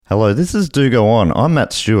Hello, this is Do Go On. I'm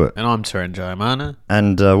Matt Stewart. And I'm Taran Jayamana.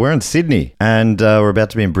 And we're in Sydney. And we're about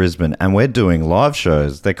to be in Brisbane. And we're doing live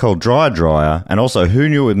shows. They're called Dryer. And also Who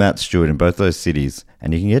Knew with Matt Stewart in both those cities.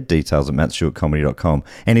 And you can get details at mattstewartcomedy.com.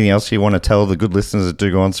 Anything else you want to tell the good listeners that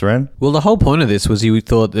Do Go On, Saran? Well, the whole point of this was you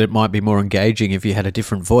thought that it might be more engaging if you had a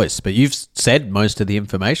different voice. But you've said most of the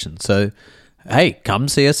information. So, hey, come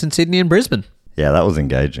see us in Sydney and Brisbane. Yeah, that was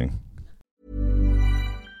engaging.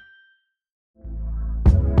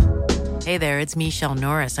 Hey there, it's Michelle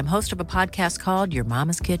Norris. I'm host of a podcast called Your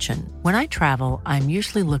Mama's Kitchen. When I travel, I'm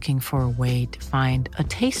usually looking for a way to find a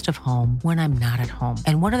taste of home when I'm not at home.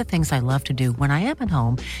 And one of the things I love to do when I am at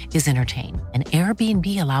home is entertain. And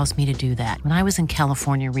Airbnb allows me to do that. When I was in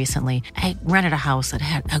California recently, I rented a house that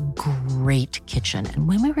had a great kitchen. And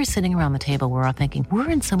when we were sitting around the table, we were all thinking,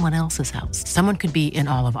 we're in someone else's house. Someone could be in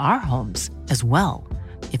all of our homes as well.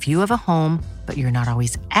 If you have a home, but you're not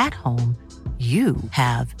always at home, you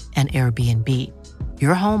have an Airbnb.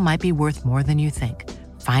 Your home might be worth more than you think.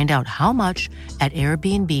 Find out how much at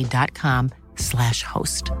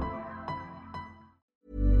airbnb.com/host.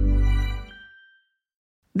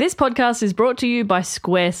 This podcast is brought to you by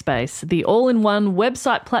Squarespace, the all-in-one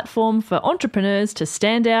website platform for entrepreneurs to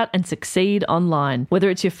stand out and succeed online.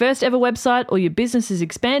 Whether it's your first ever website or your business is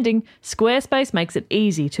expanding, Squarespace makes it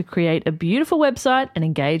easy to create a beautiful website and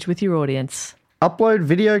engage with your audience. Upload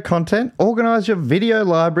video content, organize your video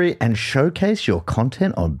library, and showcase your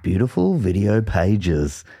content on beautiful video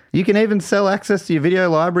pages. You can even sell access to your video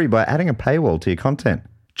library by adding a paywall to your content.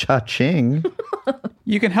 Cha-ching.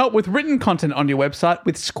 You can help with written content on your website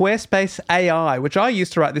with Squarespace AI, which I use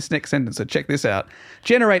to write this next sentence, so check this out.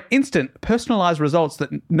 Generate instant, personalized results that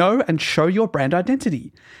know and show your brand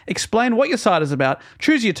identity. Explain what your site is about,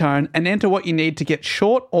 choose your tone, and enter what you need to get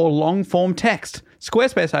short or long-form text.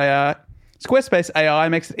 Squarespace AI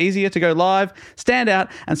makes it easier to go live, stand out,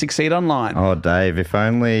 and succeed online. Oh, Dave, if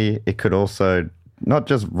only it could also not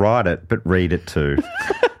just write it, but read it too.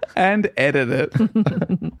 And edit it.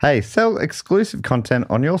 Hey, sell exclusive content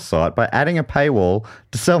on your site by adding a paywall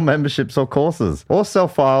to sell memberships or courses. Or sell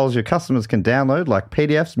files your customers can download like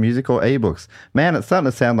PDFs, music, or ebooks. Man, it's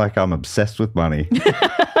starting to sound like I'm obsessed with money.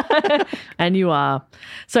 And you are.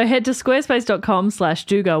 So head to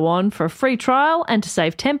squarespace.com/dogoon for a free trial and to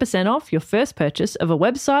save 10% off your first purchase of a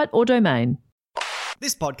website or domain.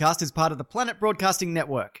 This podcast is part of the Planet Broadcasting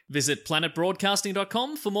Network. Visit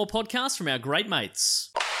planetbroadcasting.com for more podcasts from our great mates.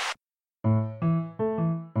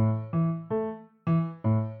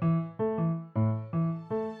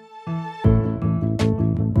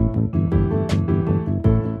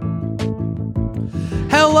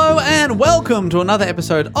 Hello and welcome to another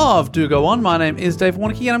episode of Do Go On. My name is Dave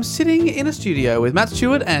Warnicky and I'm sitting in a studio with Matt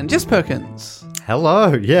Stewart and Jess Perkins.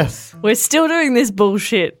 Hello, yes. We're still doing this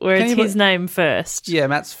bullshit where Can it's you his name first. Yeah,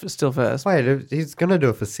 Matt's still first. Wait, he's going to do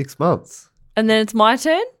it for 6 months. And then it's my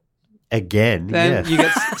turn? Again, Then yes. you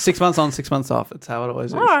get 6 months on, 6 months off. That's how it always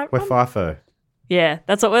is. All right. We're FIFO. Yeah,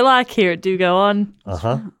 that's what we like here at Do Go On.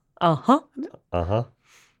 Uh-huh. Uh-huh. Uh-huh.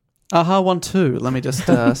 Aha, 1, 2. Let me just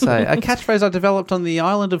say. A catchphrase I developed on the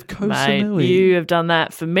island of Koh Mate, Samui. you have done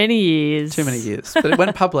that for many years. Too many years. But it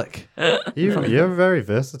went public. You're very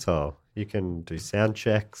versatile. You can do sound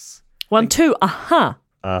checks. 1, 2, uh-huh.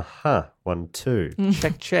 Uh-huh. 1, 2.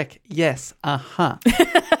 Check. Yes.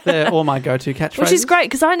 They're all my go-to catchphrases. Which is great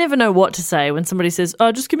because I never know what to say when somebody says,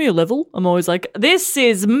 oh, just give me a level. I'm always like, this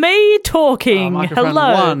is me talking. Microphone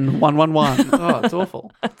Hello. 1. Oh, it's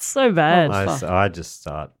awful. That's so bad. I just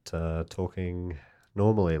start talking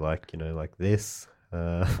normally, like this.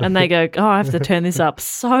 And they go, oh, I have to turn this up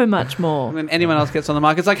so much more. And then anyone else gets on the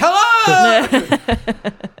mic, it's like, hello!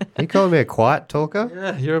 You calling me a quiet talker?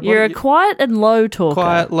 Yeah, You're a quiet and low talker.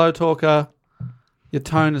 quiet, low talker. Your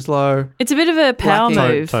tone is low. It's a bit of a power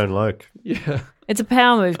Blackie. move. Tone low. Yeah. It's a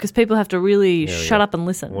power move because people have to really Yeah, shut yeah. up and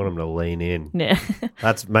listen. I want them to lean in. Yeah.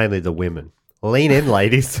 That's mainly the women. Lean in,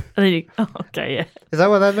 ladies. And then okay, yeah. Is that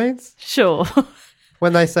what that means? Sure.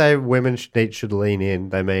 When they say women should lean in,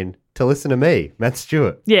 they mean to listen to me, Matt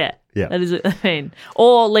Stewart. Yeah. Yeah. That is what I mean.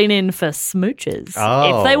 Or lean in for smooches.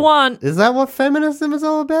 Oh. If they want. Is that what feminism is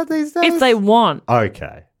all about these days? If they want.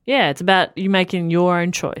 Okay. Yeah, it's about you making your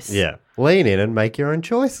own choice. Yeah. Lean in and make your own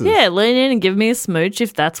choices. Yeah, lean in and give me a smooch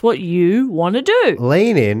if that's what you want to do.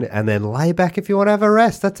 Lean in and then lay back if you want to have a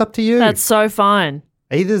rest. That's up to you. That's so fine.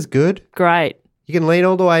 Either's good. Great. You can lean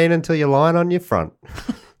all the way in until you're lying on your front.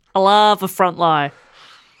 I love a front lie.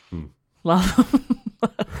 Love.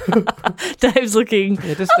 Dave's looking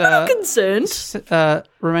Yeah, just a little concerned.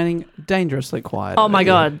 remaining dangerously quiet. Oh my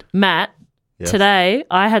God. Matt, Yes. today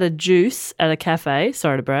I had a juice at a cafe.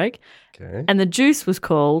 Sorry to break. Okay. And the juice was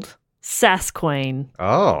called Sass Queen.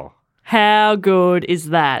 Oh, How good is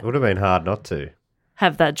that? it would have been hard not to.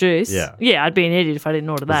 Have that juice? Yeah. Yeah, I'd be an idiot if I didn't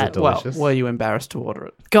order that. it Well, delicious? were you embarrassed to order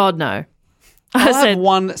it? God, no. I'll I have said,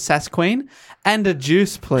 one Sass Queen and a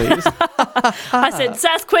juice, please. I said,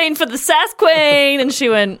 Sass Queen for the Sass Queen. And she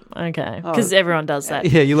went, okay. Because everyone does that.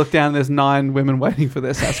 Yeah, you look down and there's 9 women waiting for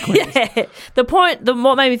their Sass Queens. Yeah.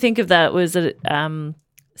 What made me think of that was that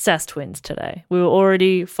Sass Twins today. We were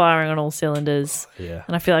already firing on all cylinders. Yeah.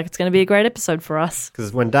 And I feel like it's going to be a great episode for us.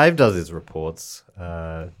 Because when Dave does his reports,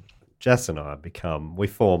 Jess and I we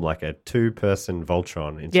form like a 2-person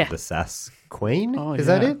Voltron into Yeah. the Sass Queen. Oh, Is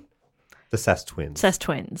that yeah. it? The Sass Twins. Sass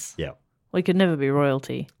Twins. Yeah. We could never be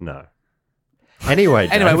royalty. No. Anyway,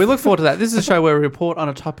 Anyway, Dave, we look forward to that. This is a show where we report on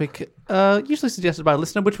a topic usually suggested by a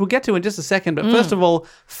listener, which we'll get to in just a second. But first of all,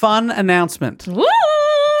 fun announcement. Woo!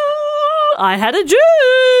 I had a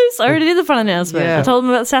juice. I already did the fun announcement. Yeah. I told them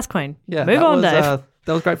about the Sass Queen. Yeah, Move that on, was, Dave.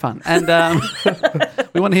 That was great fun. And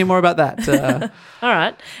we want to hear more about that. All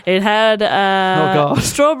right. It had God.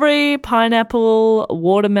 strawberry, pineapple,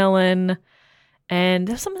 watermelon, and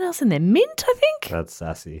there's something else in there. Mint, I think, that's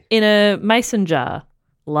sassy. in a mason jar.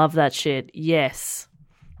 Love that shit. Yes.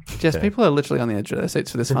 Jess, people are literally on the edge of their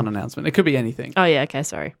seats for this fun announcement. It could be anything. Oh, yeah. Okay.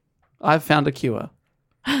 Sorry. I've found a cure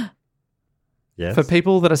Yes. for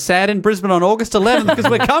people that are sad in Brisbane on August 11th because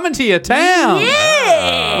we're coming to your town.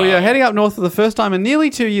 Yeah. We are heading up north for the first time in nearly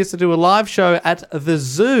 2 years to do a live show at the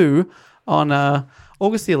Zoo on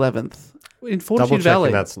August the 11th in Double Fortitude Valley.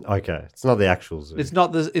 checking that's okay. It's not the actual zoo. It's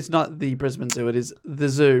not the Brisbane Zoo. It is the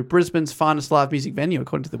Zoo, Brisbane's finest live music venue,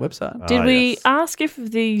 according to the website. Did we yes. ask if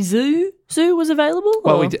the zoo was available?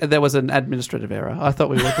 Well, or- there was an administrative error. I thought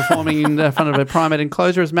we were performing in front of a primate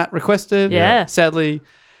enclosure as Matt requested. Yeah. Sadly,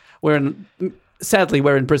 we're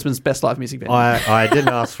in Brisbane's best live music venue. I didn't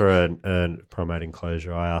ask for a primate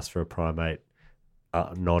enclosure. I asked for a primate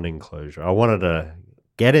non-enclosure. I wanted to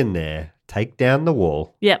get in there, take down the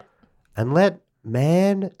wall, Yep. and let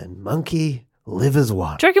man and monkey live as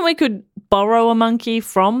one. Do you reckon we could borrow a monkey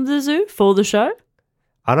from the zoo for the show?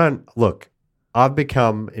 I've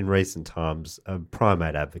become in recent times a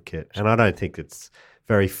primate advocate, and I don't think it's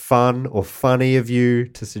very fun or funny of you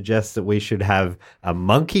to suggest that we should have a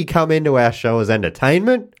monkey come into our show as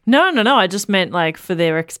entertainment. No. I just meant like for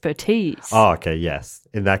their expertise. Oh, okay, yes.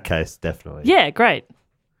 In that case, definitely. Yeah, great.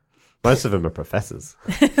 Most of them are professors.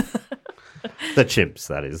 The chimps,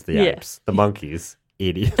 that is, the Yeah. apes. The monkeys,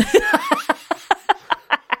 idiots.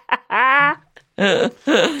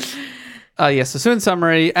 Yes, so in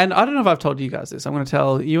summary, and I don't know if I've told you guys this, I'm going to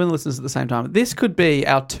tell you and the listeners at the same time, this could be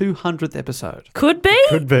our 200th episode. Could be.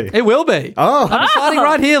 Could be. It will be. Oh. I'm deciding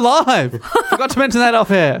right here live. Forgot to mention that off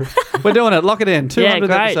air. We're doing it. Lock it in. 200th Yeah,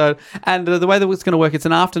 great. episode. And the way that it's going to work, it's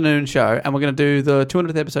an afternoon show, and we're going to do the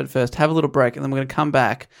 200th episode first, have a little break, and then we're going to come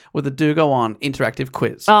back with a Do Go On interactive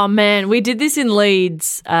quiz. Oh man, we did this in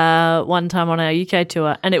Leeds one time on our UK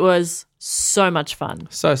tour, and it was so much fun.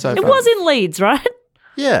 So It fun. was in Leeds, right?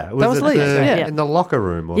 Yeah. It That was at Leeds, yeah. in the locker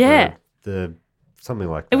room or Yeah. the something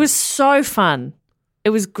like that. It was so fun. It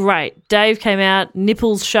was great. Dave came out,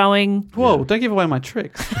 nipples showing. Whoa, don't give away my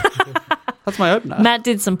tricks. That's my opener. Matt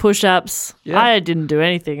did some push-ups. Yeah. I didn't do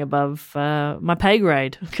anything above my pay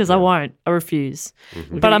grade because I won't. I refuse.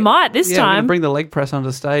 But I might this We're going to time. bring the leg press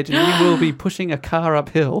onto stage, and you will be pushing a car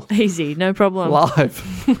uphill. Easy, no problem. Live.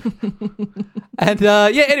 And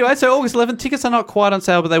anyway, so August 11th, tickets are not quite on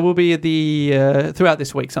sale, but they will be at the throughout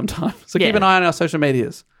this week sometime. So keep Yeah. an eye on our social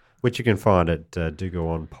medias. Which you can find at Do Go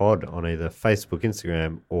On Pod on either Facebook,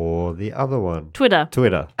 Instagram, or the other one, Twitter.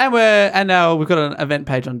 Twitter. And now we've got an event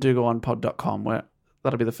page on dogoonpod.com where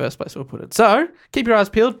that'll be the first place we'll put it. So keep your eyes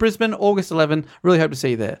peeled. Brisbane, August 11. Really hope to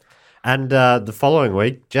see you there. And the following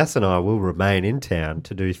week, Jess and I will remain in town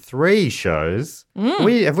to do 3 shows.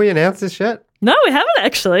 Have we announced this yet? No, we haven't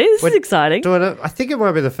actually. This is exciting. I think it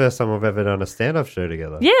might be the first time we've ever done a stand-up show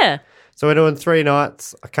together. Yeah. So we're doing 3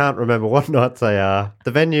 nights. I can't remember what nights they are.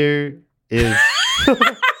 The venue is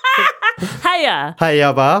Hiya.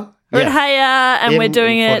 Hiya Bar. We're at Hiya, and we're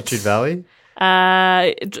doing in it. Fortitude Valley.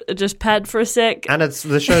 Just pad for a sec. And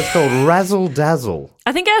the show's called Razzle Dazzle.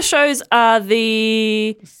 I think our shows are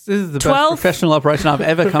the This is the 12th. best professional operation I've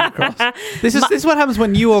ever come across. This is what happens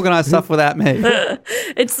when you organise stuff without me.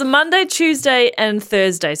 it's the Monday, Tuesday, and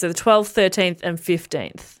Thursday. So the 12th, 13th, and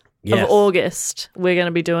 15th Yes. of August. We're going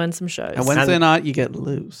to be doing some shows. And Wednesday night, you get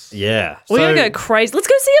loose. Yeah. We're going to go crazy. Let's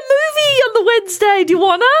go see a movie on the Wednesday. Do you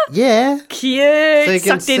want to? Yeah. Cute. So you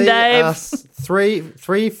can Sucked in, see Dave. us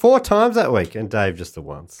 4 times that week, and Dave just the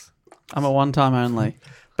once. I'm a one-time only.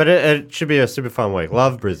 But it should be a super fun week.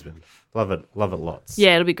 Love Brisbane. Love it lots.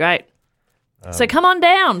 Yeah, it'll be great. So come on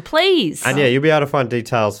down, please. And yeah, you'll be able to find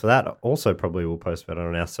details for that. Also, probably we'll post about it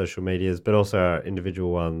on our social medias, but also our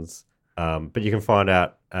individual ones. But you can find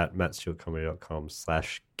out at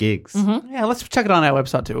mattstewartcomedy.com/gigs. Yeah, let's check it on our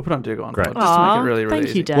website too. We'll put it on Do Go On. Great. Just to make it really, really thank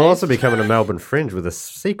easy. you, Dave. We'll also be coming to Melbourne Fringe with a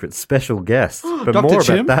secret special guest, but Dr. more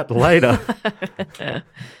Chim? about that later.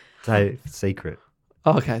 Secret.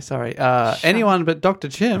 Oh, okay, sorry. Anyone but Dr.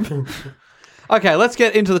 Chim. Okay, let's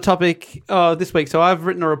get into the topic this week. So I've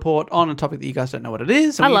written a report on a topic that you guys don't know what it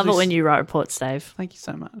is. I love it when you write reports, Dave. Thank you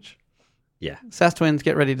so much. Yeah. Sass Twins,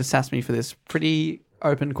 get ready to sass me for this pretty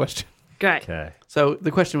open question. Great. Okay. So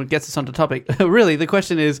the question gets us onto topic. Really, the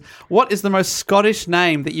question is, what is the most Scottish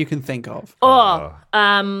name that you can think of? For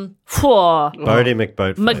Bodie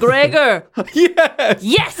McBoatface. McGregor. Yes!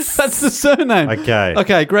 Yes. That's the surname. Okay.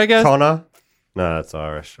 Okay, Gregor. Connor. No, that's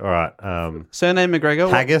Irish. All right. Surname McGregor.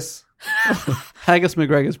 Haggis. Haggis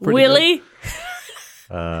McGregor's pretty Willie.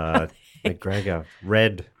 McGregor.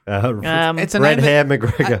 Red. It's a Red name hair that,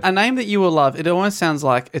 McGregor. a name that you will love. It almost sounds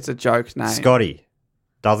like it's a joke name. Scotty.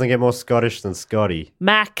 Doesn't get more Scottish than Scotty.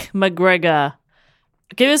 Mac McGregor.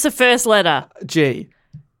 Give us the first letter. G.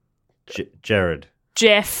 Jared.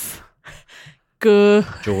 Jeff. G.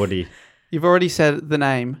 Geordie. You've already said the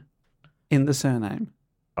name in the surname.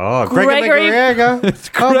 Oh, Gregory- McGregor. It's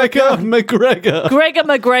Gregor McGregor. Gregor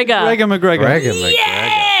McGregor. Gregor McGregor. Gregor McGregor.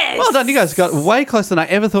 Yes. Well done, you guys got way closer than I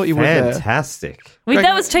ever thought you would there. Fantastic.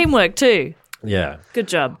 That was teamwork too. Yeah. Good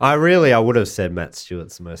job. I would have said Matt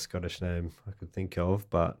Stewart's the most Scottish name I could think of,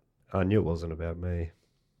 but I knew it wasn't about me.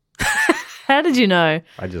 How did you know?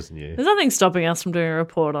 I just knew. There's nothing stopping us from doing a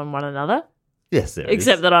report on one another. Yes, there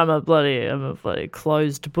Except is. that I'm a bloody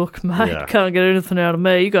closed book, mate. Yeah. Can't get anything out of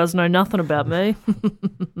me. You guys know nothing about me.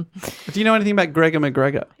 Do you know anything about Gregor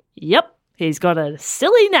McGregor? Yep. He's got a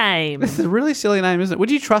silly name. It's a really silly name, isn't it?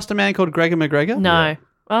 Would you trust a man called Gregor McGregor? No. Yeah.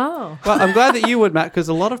 Oh. Well, I'm glad that you would, Matt, because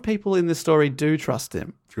a lot of people in this story do trust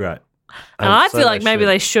him. Right. And I feel like maybe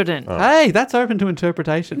they shouldn't. Oh. Hey, that's open to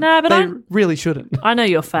interpretation. No, but they I- really shouldn't. I know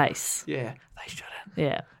your face. Yeah, they shouldn't.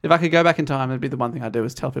 Yeah. If I could go back in time, it'd be the one thing I'd do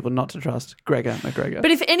is tell people not to trust Gregor McGregor.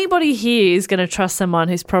 But if anybody here is going to trust someone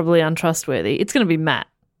who's probably untrustworthy, it's going to be Matt.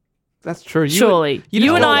 That's true. Surely.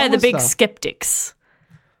 You and I are the big stuff. skeptics.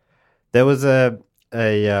 There was a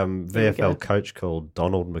VFL coach called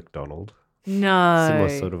Donald McDonald. No.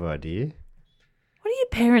 Similar sort of idea. What are your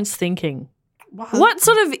parents thinking? What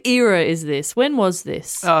sort of era is this? When was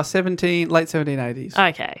this? Late 1780s.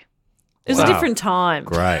 Okay. It was Wow. a different time.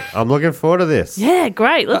 Great. I'm looking forward to this. Yeah,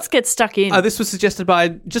 great. Let's get stuck in. This was suggested by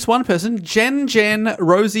just one person, Jen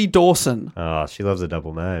Rosie Dawson Oh, she loves a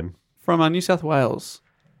double name. from New South Wales.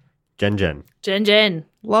 Jen. Jen.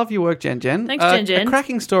 Love your work, Jen. Thanks, Jen. A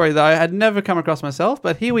cracking story, though. I had never come across myself,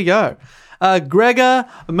 but here we go. Gregor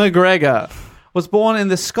McGregor was born in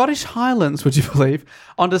the Scottish Highlands, would you believe,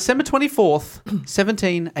 on December 24th,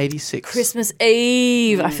 1786. Christmas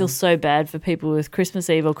Eve. I feel so bad for people with Christmas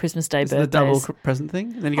Eve or Christmas Day Is it the birthdays. double present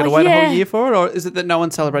thing? And then you got to Oh, wait a yeah. whole year for it? Or is it that no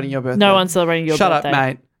one's celebrating your birthday? No one's celebrating your Shut birthday. up,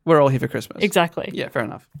 mate. We're all here for Christmas. Exactly. Yeah, fair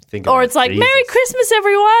enough. Think Or about it's like, Jesus. Merry Christmas,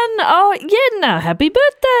 everyone. Oh, yeah, no, happy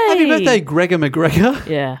birthday. Happy birthday, Gregor McGregor.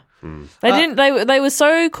 Yeah. They didn't. They were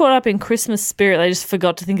so caught up in Christmas spirit, they just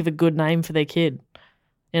forgot to think of a good name for their kid.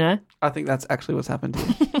 You know? I think that's actually what's happened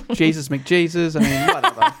here. Jesus McJesus. I mean,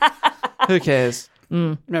 whatever. Who cares?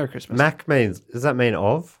 Merry Christmas. Mac does that mean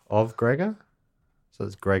of Gregor? So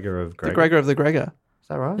it's Gregor of Gregor. The Gregor of the Gregor. Is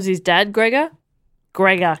that right? Was his dad Gregor?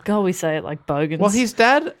 Gregor. God, we say it like bogans. Well, his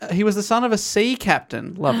dad, he was the son of a sea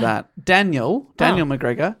captain. Love that. Daniel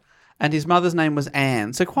McGregor. And his mother's name was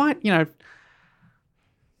Anne. So quite,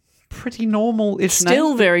 pretty normal-ish name.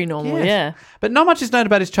 Still very normal, Yes. yeah. But not much is known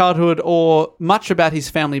about his childhood or much about his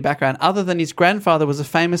family background other than his grandfather was a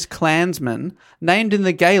famous clansman named in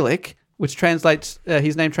the Gaelic, which translates,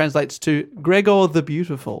 his name translates to Gregor the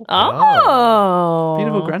Beautiful. Oh.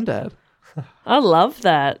 Beautiful granddad. I love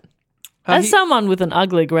that. As he- someone with an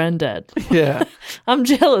ugly granddad, Yeah. I'm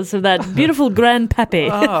jealous of that beautiful grandpappy.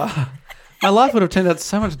 My life would have turned out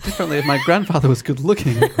so much differently if my grandfather was good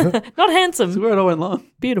looking. Not handsome, Where it all went wrong.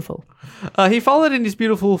 beautiful. He followed in his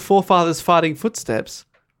beautiful forefathers' fighting footsteps.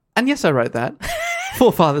 And yes, I wrote that.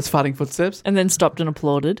 Forefathers' fighting footsteps. And then stopped and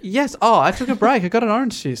applauded. Yes. Oh, I took a break. I got an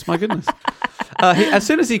orange juice. My goodness. As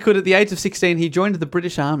soon as he could, at the age of 16, he joined the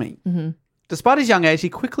British Army. Mm-hmm. Despite his young age, he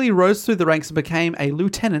quickly rose through the ranks and became a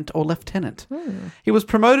lieutenant or lieutenant. He was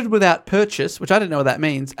promoted without purchase, which I don't know what that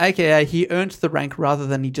means, aka he earned the rank rather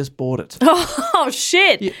than he just bought it. Oh,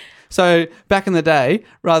 shit. Yeah. So back in the day,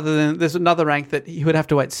 rather than there's another rank that you would have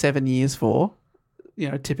to wait 7 years for,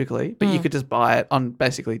 typically, but you could just buy it on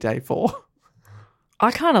basically day 4.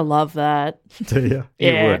 I kind of love that. Do you?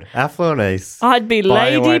 Yeah. You would. Affluent East. I'd be Buy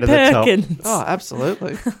your way Lady to the top. Perkins. Oh,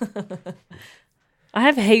 absolutely. I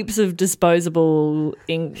have heaps of disposable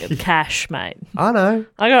cash, mate. I know.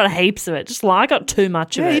 I got heaps of it. I got too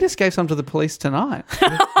much of Yeah, it. he just gave some to the police tonight.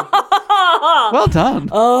 Well done.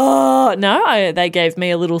 Oh, no, they gave me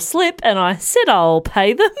a little slip and I said I'll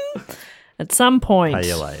pay them at some point. Pay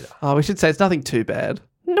you later. Oh, we should say it's nothing too bad.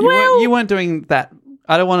 Well- You weren't doing that.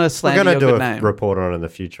 I don't want to We're slander going to your do good a name. report on it in the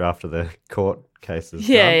future after the court cases.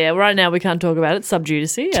 Yeah. Right now we can't talk about it. Sub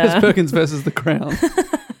judice. Just Perkins versus the Crown.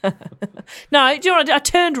 No, do you know what? I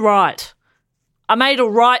turned right. I made a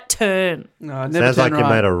right turn. No, never Sounds turn like you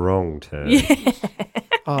right. made a wrong turn. Yeah.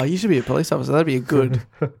 Oh, you should be a police officer. That'd be a good.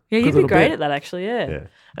 Yeah, Good you'd be little great bit. at that, actually, Yeah.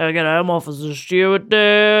 yeah. Okay, I'm Officer Stewart.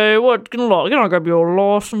 What can I grab your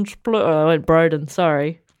license plate? Oh, I went Broden,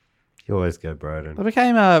 sorry. You always go Broden. I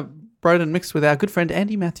became Broden mixed with our good friend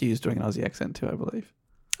Andy Matthews doing an Aussie accent too, I believe.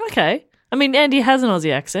 Okay. I mean, Andy has an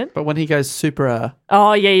Aussie accent. But when he goes super,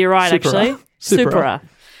 Oh, yeah, you're right, Supera. actually. Supera. Supera.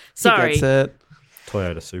 Sorry. he gets it.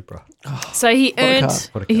 Toyota Supra. So he a earned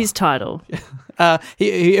car. his title.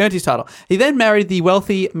 He earned his title. He then married the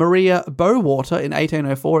wealthy Maria Bowater in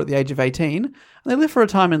 1804 at the age of 18, and they lived for a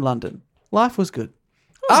time in London. Life was good.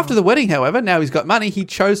 After the wedding, however, now he's got money, he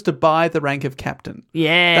chose to buy the rank of captain.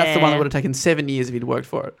 Yeah. That's the one that would have taken 7 years if he'd worked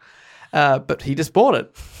for it. But he just bought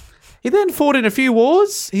it. He then fought in a few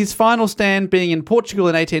wars, his final stand being in Portugal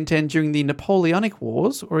in 1810 during the Napoleonic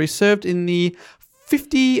Wars, where he served in the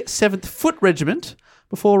 57th Foot Regiment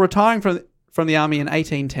before retiring from the army in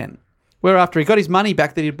 1810. Whereafter he got his money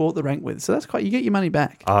back that he'd bought the rank with. So that's quite, you get your money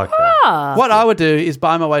back. Okay. What I would do is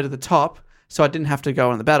buy my way to the top so I didn't have to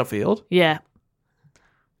go on the battlefield. Yeah.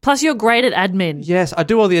 Plus, you're great at admin. Yes, I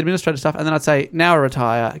do all the administrative stuff, and then I'd say, now I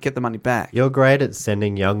retire, get the money back. You're great at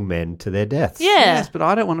sending young men to their deaths. Yeah. Yes, but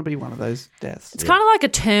I don't want to be one of those deaths. It's kind of like a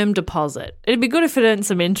term deposit. It'd be good if it earned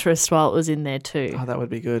some interest while it was in there too. Oh, that would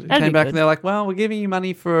be good. It That'd came be back good. and they're like, well, we're giving you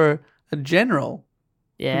money for a general.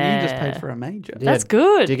 Yeah. And you just paid for a major. Yeah. That's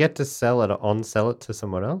good. Do you get to sell it to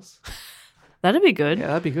someone else? That'd be good. Yeah,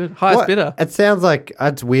 that'd be good. Highest What? bidder. It sounds like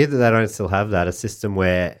it's weird that they don't still have that, a system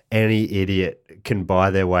where any idiot can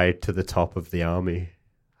buy their way to the top of the army.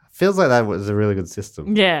 Feels like that was a really good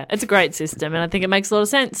system. Yeah, it's a great system, and I think it makes a lot of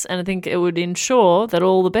sense, and I think it would ensure that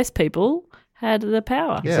all the best people had the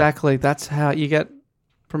power. Yeah. Exactly. That's how you get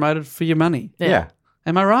promoted for your money. Yeah.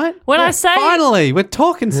 Am I right? When I Yeah. say Finally, we're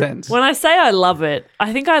talking sense. when I say I love it,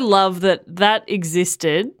 I think I love that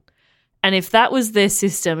existed, and if that was their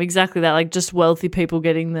system, exactly that, like just wealthy people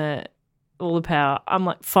getting all the power, I'm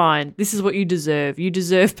like, fine, this is what you deserve. You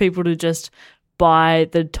deserve people to just buy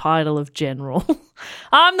the title of general.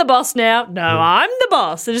 I'm the boss now. No, I'm the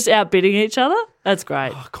boss. They're just outbidding each other. That's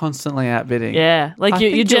great. Constantly outbidding. Yeah, like I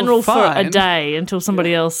you're think general you'll for a find- day until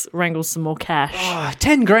somebody else wrangles some more cash. Oh,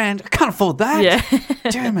 10 grand. I can't afford that. Yeah.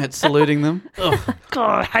 Damn it. Saluting them.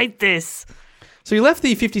 God, I hate this. So he left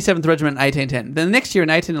the 57th Regiment in 1810. Then the next year in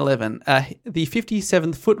 1811, the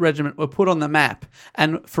 57th Foot Regiment were put on the map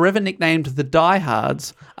and forever nicknamed the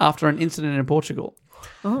Diehards after an incident in Portugal.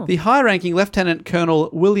 The high-ranking Lieutenant Colonel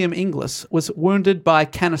William Inglis was wounded by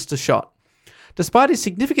canister shot. Despite his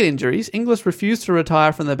significant injuries, Inglis refused to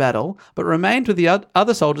retire from the battle, but remained with the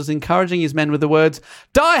other soldiers, encouraging his men with the words,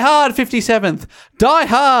 "Die hard, 57th! Die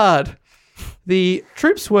hard!" The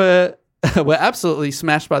troops were absolutely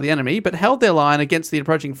smashed by the enemy, but held their line against the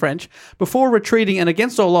approaching French. Before retreating, and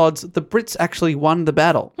against all odds, the Brits actually won the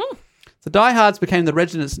battle. The Diehards became the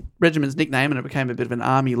regiment's nickname, and it became a bit of an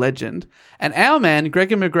army legend. And our man,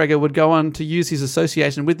 Gregor McGregor, would go on to use his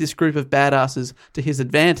association with this group of badasses to his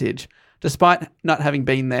advantage, despite not having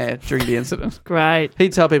been there during the incident. Great.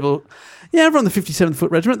 He'd tell people, yeah, I'm from the 57th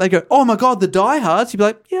Foot Regiment. They go, oh my God, the Diehards. He'd be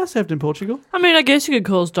like, yeah, I served in Portugal. I mean, I guess you could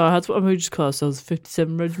call us diehards. I mean, we just call ourselves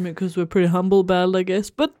 57 Regiment because we're pretty humble about it, I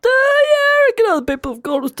guess. But, yeah, I reckon other people have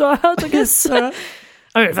called us diehards, I guess. All right.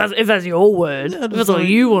 I mean, if that's your word, if that's what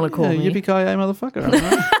you want to call me. Yippee-ki-yay, motherfucker.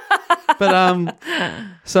 Right? But,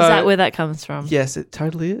 so. Is that where that comes from? Yes, it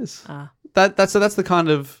totally is. Ah. That's the kind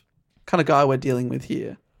of guy we're dealing with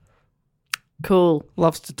here. Cool.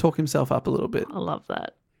 Loves to talk himself up a little bit. I love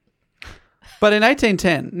that. But in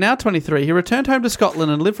 1810, now 23, he returned home to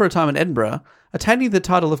Scotland and lived for a time in Edinburgh, attaining the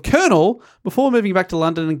title of Colonel before moving back to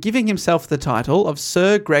London and giving himself the title of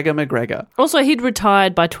Sir Gregor McGregor. Also, he'd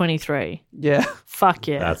retired by 23. Yeah. Fuck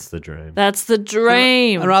yeah. That's the dream. That's the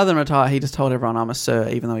dream. And rather than retire, he just told everyone I'm a Sir,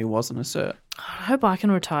 even though he wasn't a Sir. I hope I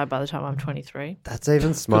can retire by the time I'm 23. That's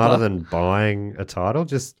even smarter luck. than buying a title,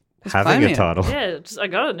 just Just having claiming a it. title. Yeah, I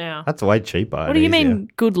got it now. That's way cheaper. What do you mean,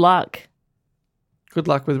 good luck? Good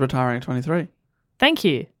luck with retiring at 23. Thank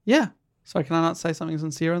you. Yeah. Sorry, can I not say something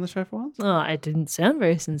sincere on the show for once? Oh, it didn't sound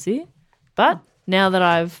very sincere. But now that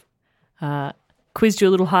I've quizzed you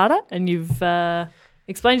a little harder and you've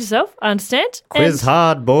explained yourself, I understand. Quiz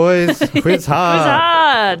hard, boys. Quiz hard. Quiz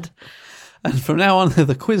hard. And from now on, they're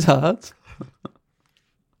the quiz hards.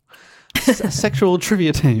 A sexual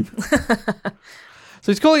trivia team.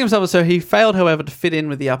 So he's calling himself so he failed, however, to fit in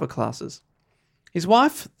with the upper classes. His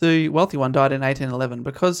wife, the wealthy one, died in 1811.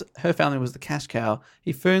 Because her family was the cash cow,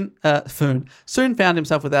 he soon found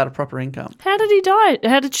himself without a proper income. How did he die?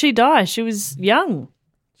 How did she die? She was young.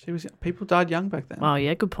 People died young back then. Oh,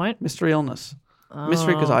 yeah, good point. Mystery illness.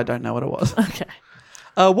 Mystery because I don't know what it was. Okay.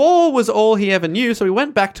 War was all he ever knew, so he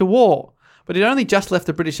went back to war. But he'd only just left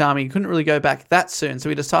the British Army. He couldn't really go back that soon, so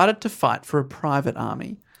he decided to fight for a private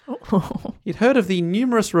army. He'd heard of the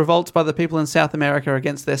numerous revolts by the people in South America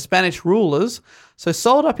against their Spanish rulers, so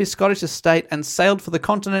sold up his Scottish estate and sailed for the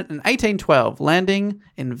continent in 1812, landing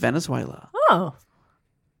in Venezuela. Oh.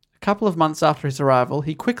 A couple of months after his arrival,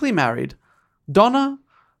 he quickly married Donna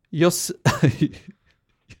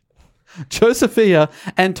Josephia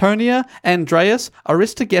Antonia Andreas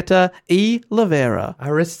Aristogeta e Lavera.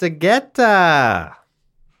 Aristogeta.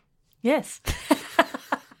 Yes.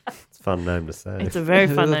 It's a fun name to say. It's a very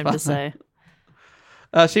fun It is a name fun to say.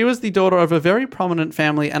 She was the daughter of a very prominent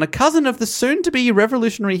family and a cousin of the soon-to-be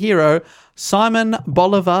revolutionary hero Simon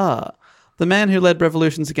Bolivar, the man who led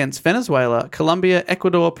revolutions against Venezuela, Colombia,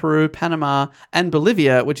 Ecuador, Peru, Panama, and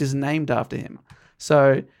Bolivia, which is named after him.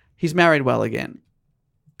 So he's married well again.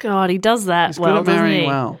 God, he does that He's well, good at doesn't marrying he?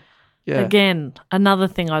 well. Yeah. Again, another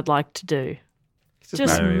thing I'd like to do.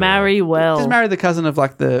 Just marry marry well. Just marry the cousin of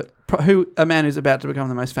like a man who's about to become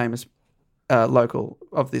the most famous local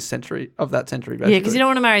of this century, of that century. Basically. Yeah, because you don't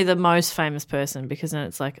want to marry the most famous person because then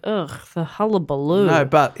it's like, ugh, the hullabaloo. No,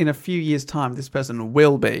 but in a few years' time, this person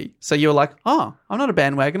will be. So you're like, oh, I'm not a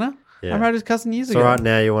bandwagoner. Yeah. I married his cousin years So ago. right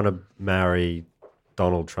now you want to marry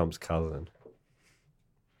Donald Trump's cousin.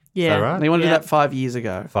 Yeah. Is that right? And you want to do Yeah. that 5 years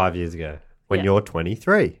ago. 5 years ago. When Yeah. you're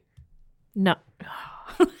 23. No.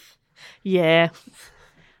 Yeah.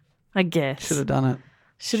 I guess. Should have done it.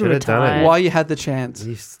 Should have Should've done it. retired. While you had the chance.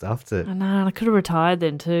 You stuffed it. I know, I could have retired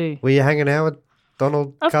then too. Were you hanging out with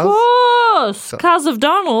Donald Of Cuz? course. Cuz of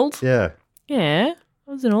Donald. Yeah. Yeah.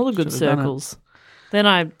 I was in all the good Should've done it. circles. Then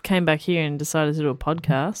I came back here and decided to do a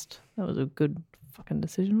podcast. That was a good fucking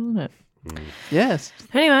decision, wasn't it? Yes.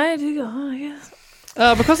 Anyway, I guess.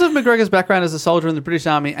 Because of McGregor's background as a soldier in the British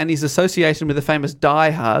Army and his association with the famous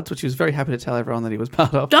diehards, which he was very happy to tell everyone that he was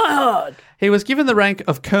part of, Die hard! he was given the rank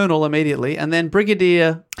of colonel immediately and then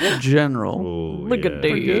brigadier general Oh, Look at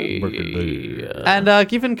Brigadier. and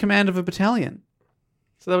given command of a battalion.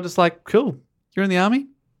 So they were just like, cool, you're in the army?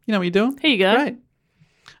 You know what you're doing? Here you go. Great.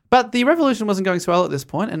 But the revolution wasn't going so well at this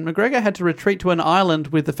point, and McGregor had to retreat to an island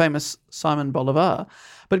with the famous Simon Bolivar.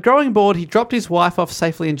 But growing bored, he dropped his wife off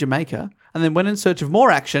safely in Jamaica and then went in search of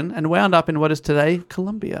more action and wound up in what is today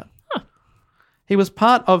Colombia. He was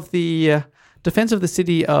part of the defense of the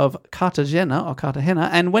city of Cartagena,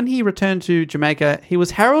 and when he returned to Jamaica, he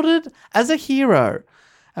was heralded as a hero.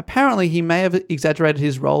 Apparently, he may have exaggerated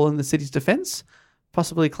his role in the city's defense,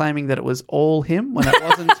 possibly claiming that it was all him when it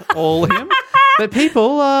wasn't all him. But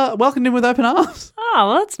people welcomed him with open arms. Oh,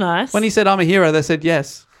 well, that's nice. When he said, I'm a hero, they said,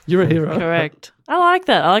 yes, you're a hero. Correct. I like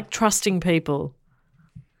that. I like trusting people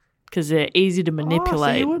because they're easy to Oh, so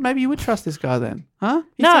manipulate. maybe you would trust this guy then, huh?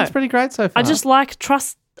 He No. sounds pretty great so far. I just like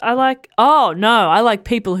trust. I like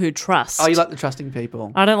people who trust. Oh, you like the trusting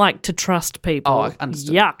people. I don't like to trust people. Oh, I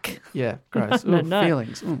understood. Yuck. Yeah, gross. No, Ooh, no.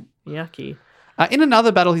 Feelings. Mm. Yucky. In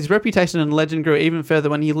another battle, his reputation and legend grew even further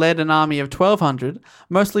when he led an army of 1,200,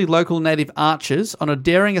 mostly local native archers, on a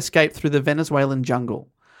daring escape through the Venezuelan jungle.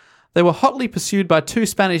 They were hotly pursued by 2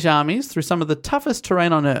 Spanish armies through some of the toughest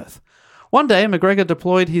terrain on earth. One day, McGregor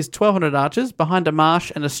deployed his 1,200 archers behind a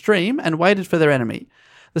marsh and a stream and waited for their enemy.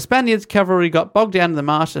 The Spaniards' cavalry got bogged down in the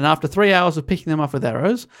marsh, and after 3 hours of picking them off with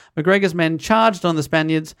arrows, McGregor's men charged on the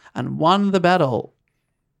Spaniards and won the battle.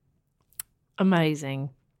 Amazing.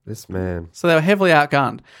 This man. So they were heavily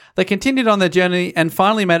outgunned. They continued on their journey and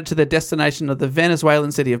finally made it to their destination of the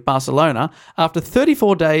Venezuelan city of Barcelona after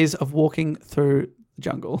 34 days of walking through the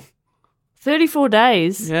jungle. 34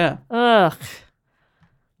 days. Yeah. Ugh.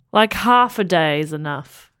 Like half a day is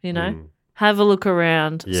enough, you know? Have a look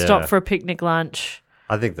around. Yeah. Stop for a picnic lunch.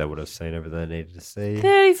 I think they would have seen everything they needed to see.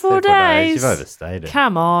 34 days. You've overstayed it.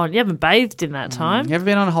 Come on. You haven't bathed in that time. You ever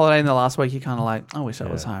been on a holiday in the last week? You're kind of like, I wish I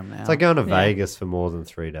was home now. It's like going to Vegas for more than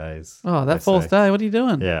 3 days. oh, that they fourth say. day. What are you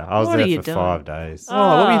doing? Yeah, I was What are there you for doing? 5 days.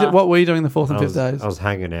 Oh, what were you doing the fourth and I fifth was, days? I was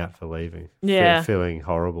hanging out for leaving. Yeah. Feeling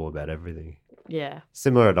horrible about everything. Yeah.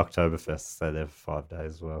 Similar at Oktoberfest. Stay there for 5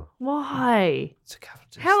 days as well. Why? It's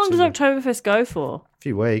How long does too- Oktoberfest go for? A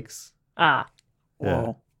few weeks. Ah. Yeah.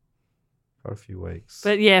 Whoa. Quite a few weeks.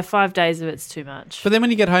 But yeah, 5 days of it's too much. But then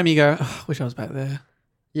when you get home, you go, oh, wish I was back there.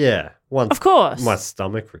 yeah. Once Of course. my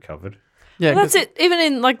stomach recovered. Yeah, Well, that's it. Even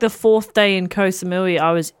in like the 4th day in Koh Samui,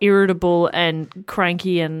 I was irritable and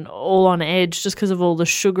cranky and all on edge just because of all the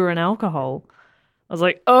sugar and alcohol. I was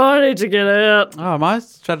like, oh, I need to get out. Oh, my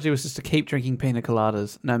strategy was just to keep drinking pina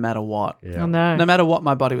coladas no matter what. Yeah. Oh, no. No matter what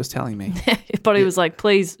my body was telling me. Your body was like,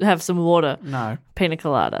 please have some water. No, Pina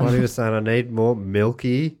colada. What he was saying, I need more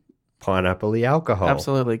milky, pineapple-y alcohol.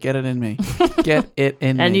 absolutely. Get it in me. Get it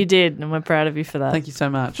in me. And you did, and we're proud of you for that. Thank you so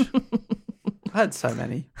much. I had so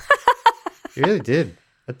many. You really did.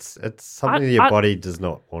 It's something that your body does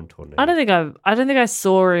not want or need. I don't think I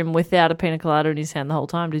saw him without a pina colada in his hand the whole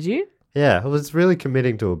time. Did you? Yeah, I was really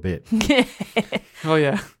committing to a bit. Oh,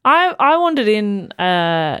 yeah. I wandered in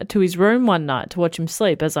to his room one night to watch him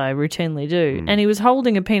sleep, as I routinely do, and he was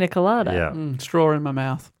holding a pina colada. Yeah, Straw in my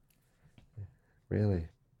mouth. really.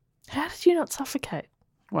 How did you not suffocate?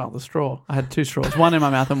 Well, the straw. I had 2 straws, one in my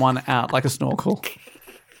mouth and one out, like a snorkel.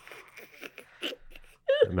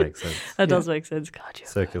 It makes sense. That does make sense. God, you.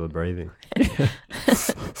 Circular breathing.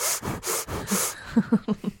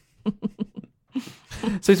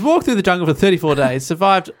 So he's walked through the jungle for 34 days,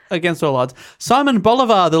 survived against all odds. Simon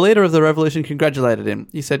Bolivar, the leader of the revolution, congratulated him.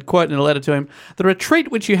 He said, quote in a letter to him, "The retreat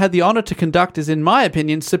which you had the honour to conduct is, in my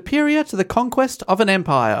opinion, superior to the conquest of an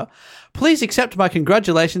empire. Please accept my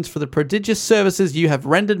congratulations for the prodigious services you have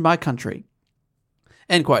rendered my country."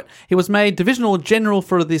 End quote. He was made divisional general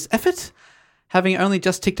for this effort, having only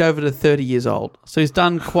just ticked over to 30 years old. So he's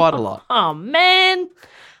done quite a lot. Oh, man.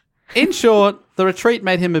 In short, the retreat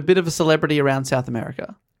made him a bit of a celebrity around South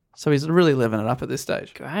America. So he's really living it up at this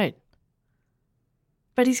stage. Great.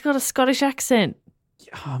 But he's got a Scottish accent.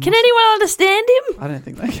 Oh, Can anyone understand him? I don't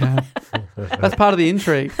think they can. That's part of the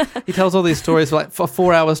intrigue. He tells all these stories for like a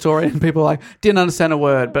 4-hour story, and people like didn't understand a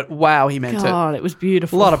word, but wow, he meant God, it was it.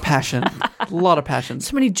 beautiful. A lot of passion. A lot of passion.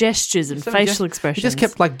 So many gestures and facial He expressions. just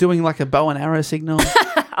kept like doing like a bow and arrow signal.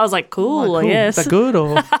 I was like, cool, Like, I guess. Is that good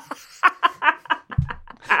or?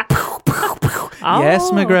 Yes,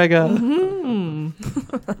 McGregor.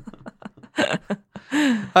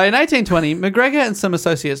 In 1820, McGregor and some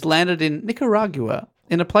associates landed in Nicaragua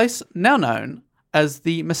in a place now known as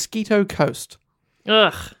the Mosquito Coast.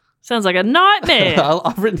 Ugh. Sounds like a nightmare.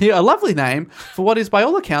 I've written here a lovely name for what is, by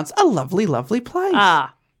all accounts, a lovely, lovely place.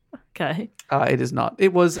 Okay. It is not.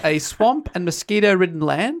 It was a swamp and mosquito-ridden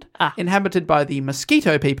land inhabited by the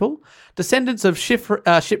Mosquito people, descendants of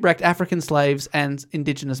shipwrecked African slaves and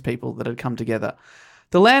indigenous people that had come together.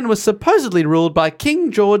 The land was supposedly ruled by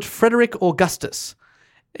King George Frederick Augustus.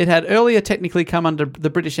 It had earlier technically come under the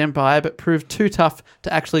British Empire, but proved too tough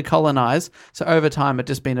to actually colonise, so over time it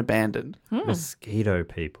just been abandoned. Mosquito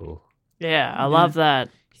people. Yeah, I love that.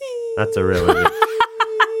 That's a really good.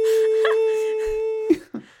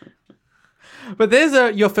 But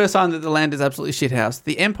there's your first sign that the land is absolutely shithouse.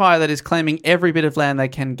 The empire that is claiming every bit of land they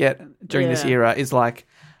can get during this Yeah. era is like,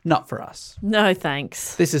 not for us. No,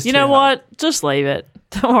 thanks. This is You too know hard. what? Just leave it.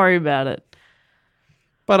 Don't worry about it.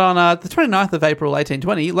 But on the 29th of April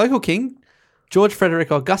 1820, local king George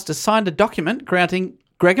Frederick Augustus signed a document granting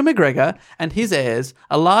Gregor McGregor and his heirs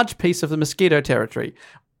a large piece of the Mosquito territory,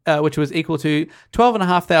 which was equal to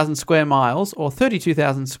 12,500 square miles or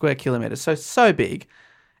 32,000 square kilometres. So big.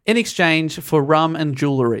 In exchange for rum and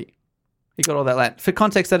jewellery. He got all that land. For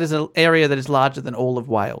context, that is an area that is larger than all of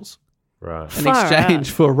Wales. Right. In Far exchange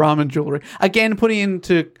for rum and jewellery. Again, putting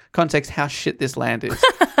into context how shit this land is.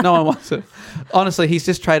 No one wants it. Honestly, he's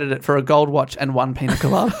just traded it for a gold watch and one pina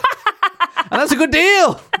colada. And that's a good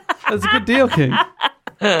deal. That's a good deal, King.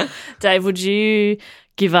 Dave, would you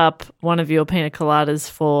give up one of your pina coladas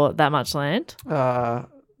for that much land? No.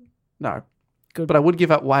 Good. But I would give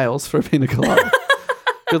up Wales for a pina colada.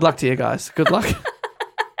 Good luck to you guys. Good luck.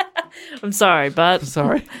 I'm sorry, but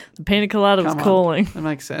Sorry. the pina colada was Come on. calling. That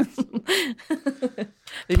makes sense.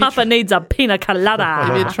 Papa needs a pina If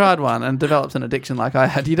colada. you tried one and developed an addiction like I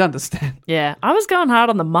had, you'd understand. Yeah, I was going hard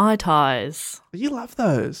on the Mai Tais. You love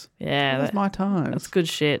those. Yeah, That's my time. that's good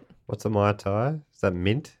shit. What's a Mai Tai? Is that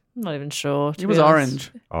mint? I'm not even sure. to It be was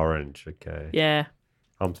honest. orange. Orange, okay. Yeah.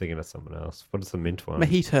 I'm thinking of someone else. What is the mint one?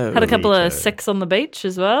 Mojito. Had a couple of Mojito. sex on the beach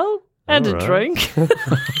as well. And a All right. drink.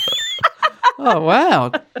 Oh,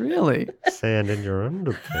 wow. Really? Sand in your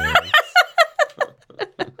underpants.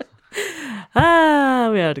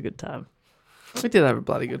 We had a good time. We did have a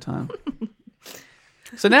bloody good time.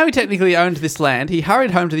 So now he technically owned this land. He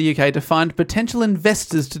hurried home to the UK to find potential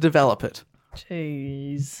investors to develop it.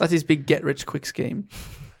 Jeez. That's his big get-rich-quick scheme.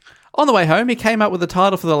 On the way home, he came up with a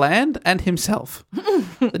title for the land and himself.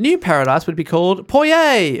 The new paradise would be called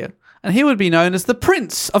Poyais, and he would be known as the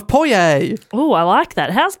Prince of Poyais. Oh, I like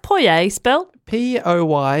that. How's Poyais spelled?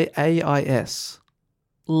 Poyais.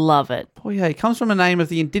 Love it. Poyais comes from a name of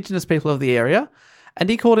the indigenous people of the area, and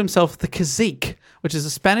he called himself the Cazique, which is a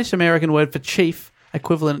Spanish-American word for chief,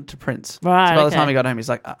 equivalent to prince. Right, So by the okay. time he got home, he's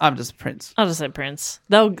like, I'm just a prince. I'll just say Prince.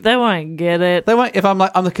 They won't get it. They won't, if I'm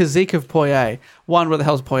like, I'm the Cazique of Poyais. One, what the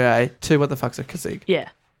hell's Poyais? Two, what the fuck's a Cazique? Yeah.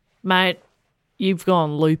 Mate, you've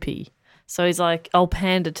gone loopy. So he's like, I'll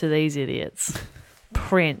pander to these idiots.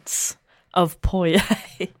 Prince of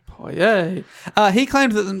Poyais. Poyais. He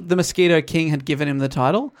claimed that the Mosquito King had given him the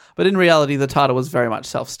title, but in reality, the title was very much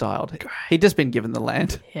self-styled. He'd just been given the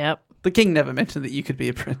land. Yep. The king never mentioned that you could be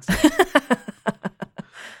a prince.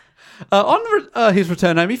 On his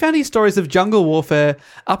return home, he found his stories of jungle warfare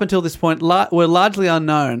up until this point were largely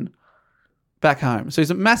unknown back home. So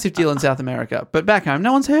he's a massive deal in South America, but back home,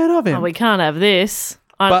 no one's heard of him. Oh, we can't have this.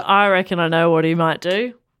 But- I reckon I know what he might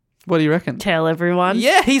do. What do you reckon? Tell everyone.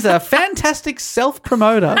 Yeah, he's a fantastic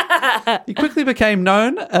self-promoter. He quickly became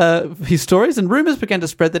known for his stories, and rumours began to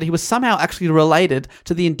spread that he was somehow actually related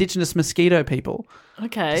to the indigenous mosquito people,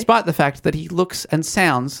 Okay. despite the fact that he looks and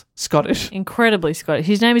sounds Scottish. Incredibly Scottish.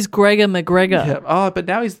 His name is Gregor McGregor. Yeah. Oh, but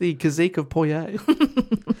now he's the Cazique of Poyais.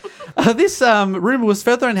 This rumour was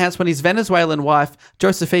further enhanced when his Venezuelan wife,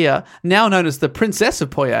 Josephia, now known as the Princess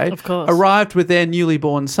of Poyais, Of course. arrived with their newly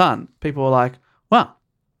born son. People were like, wow,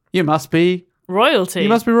 you must be Royalty.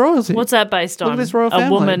 royalty. What's that based on? Look at this royal A family.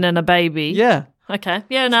 woman and a baby. Yeah. Okay.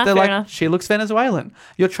 Yeah, no, They're fair like, enough. she looks Venezuelan.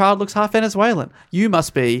 Your child looks half Venezuelan. You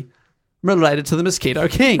must be related to the Mosquito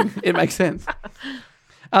King. It makes sense.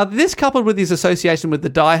 This, coupled with his association with the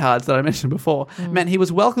diehards that I mentioned before, meant he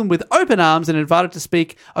was welcomed with open arms and invited to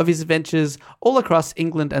speak of his adventures all across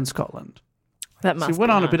England and Scotland. That So must he went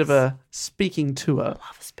be on a nice. bit of a speaking tour.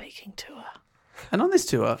 Love a speaking tour. And on this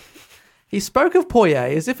tour, he spoke of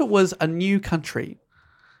Poyais as if it was a new country.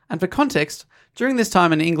 And for context, during this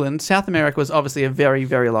time in England, South America was obviously a very,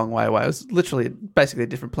 very long way away. It was literally basically a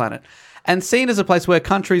different planet. And seen as a place where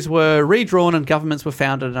countries were redrawn and governments were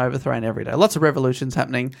founded and overthrown every day. Lots of revolutions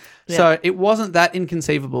happening. Yeah. So it wasn't that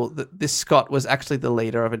inconceivable that this Scot was actually the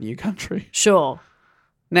leader of a new country. Sure.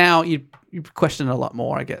 Now you question it a lot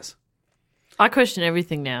more, I guess. I question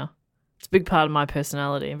everything now. It's a big part of my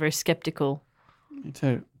personality. I'm very skeptical. Me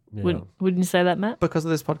too. Yeah. Wouldn't you say that, Matt? Because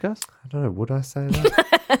of this podcast? I don't know. Would I say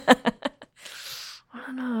that? I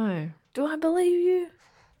don't know. Do I believe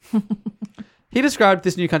you? He described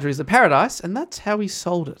this new country as a paradise, and that's how he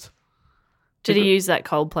sold it. Did he use that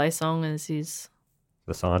Coldplay song as his...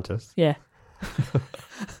 The scientist. Yeah.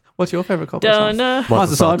 What's your favourite Coldplay Don't song? know.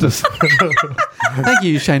 Mine's the scientist. Thank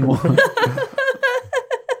you, Shane Warne.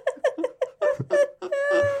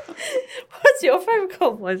 What's your favourite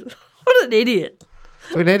Coldplay song? What an idiot.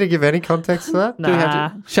 Do we need to give any context to that? Nah. Do we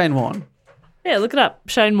have to? Shane Warne. Yeah, look it up.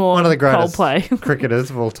 Shane Moore, One of the greatest Coldplay.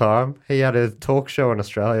 cricketers of all time. He had a talk show in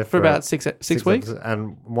Australia For about six weeks. episodes,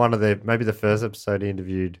 and one of maybe the first episode, he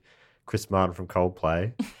interviewed Chris Martin from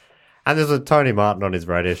Coldplay. And there's a Tony Martin on his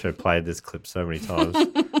radio show played this clip so many times.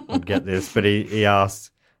 I'd get this, but he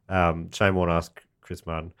asked Shane Warne asked Chris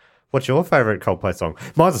Martin, "What's your favourite Coldplay song?"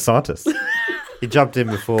 "Mine's The Scientist." He jumped in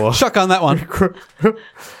before. Shotgun that one.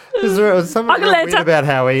 There was something Uncle weird Lanta. about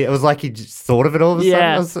how it was like he just thought of it all of a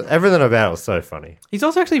Yeah. sudden. Everything about it was so funny. He's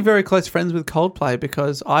also actually very close friends with Coldplay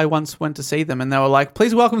because I once went to see them and they were like,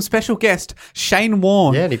 please welcome special guest, Shane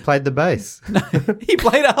Warne. Yeah, and he played the bass. He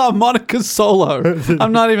played a harmonica solo.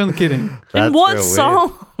 I'm not even kidding. In That's what real weird.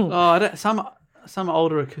 song? Oh, I don't, some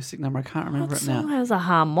older acoustic number. I can't remember What it song now. has a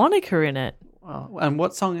harmonica in it? Oh, and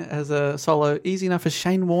what song has a solo easy enough for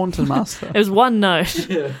Shane Warne to master? It was one note.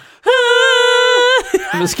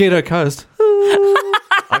 Mosquito Coast.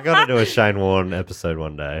 I got to do a Shane Warne episode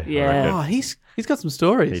one day. I Yeah. reckon. Oh, he's got some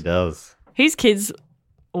stories. He does. His kids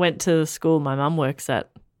went to the school my mum works at.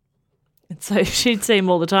 And so she'd see him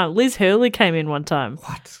all the time. Liz Hurley came in one time.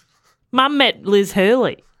 What? Mum met Liz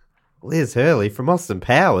Hurley. Liz Hurley from Austin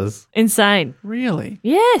Powers. Insane. Really?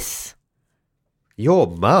 Yes. Your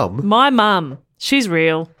mum My mum. She's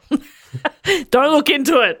real. Don't look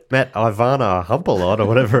into it. met Ivana Humpalot or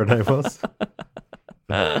whatever her name was.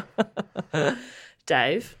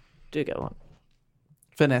 Dave, do go on.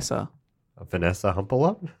 Vanessa. Vanessa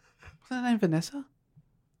Humpalot? What's her name? Vanessa?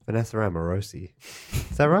 Vanessa Amorosi.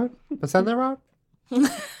 Is that right? Am I saying that right?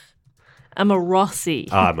 I'm a Rossi.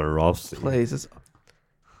 Amorosi. Please. It's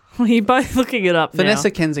You're both looking it up Vanessa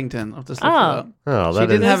now. Kensington. I've just looked Oh. it up. Oh, She that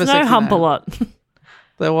didn't is... have There's a no sexy hump a name. lot.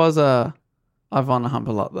 There was a I've on a hump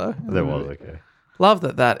a lot, though. There was, okay. Love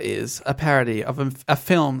that is a parody of a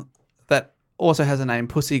film that also has a name,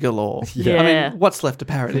 Pussy Galore. Yeah. I mean, what's left to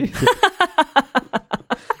parody?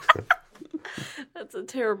 That's a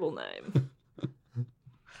terrible name.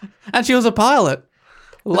 And she was a pilot.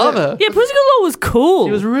 Love her. Yeah, Pussy Galore was cool.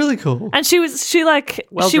 She was really cool. and she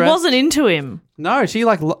Well-dressed. wasn't into him. No, she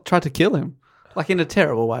tried to kill him. Like in a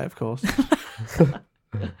terrible way, of course.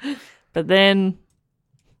 But then,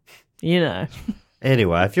 you know.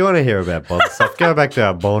 Anyway, if you want to hear about Bond stuff, go back to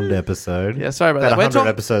our Bond episode. Yeah, sorry about About that. 100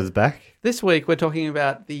 episodes back. This week, we're talking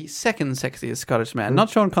about the second sexiest Scottish man. Not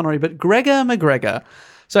Sean Connery, but Gregor McGregor.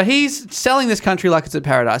 So he's selling this country like it's a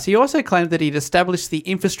paradise. He also claimed that he'd established the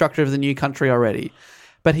infrastructure of the new country already.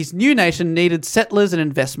 But his new nation needed settlers and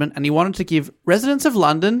investment, and he wanted to give residents of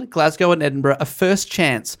London, Glasgow, and Edinburgh a first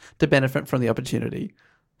chance to benefit from the opportunity.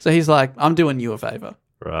 So he's like, I'm doing you a favour.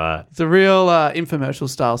 Right. It's a real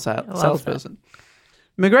infomercial-style salesperson.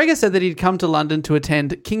 McGregor said that he'd come to London to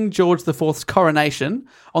attend King George IV's coronation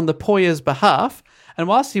on the Poyers' behalf, and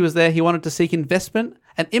whilst he was there, he wanted to seek investment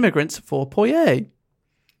and immigrants for Poyer.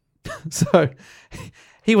 So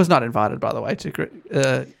he was not invited, by the way, to King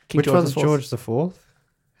Which George one's IV. George IV?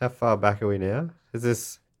 How far back are we now? Is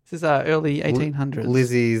this This is early 1800s.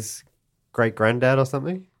 Lizzie's great-granddad or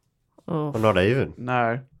something? Oh. Or not even?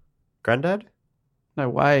 No. Granddad? No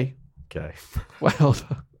way. Okay. Well,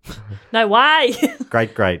 No way.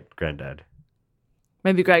 Great-great-granddad.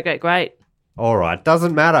 Maybe great. All right.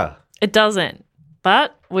 Doesn't matter. It doesn't.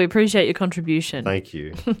 But we appreciate your contribution. Thank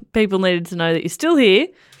you. People needed to know that you're still here.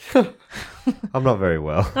 I'm not very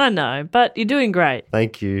well. I know, but you're doing great.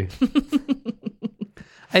 Thank you.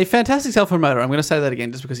 a fantastic self-promoter. I'm going to say that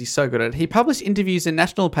again just because he's so good at it. He published interviews in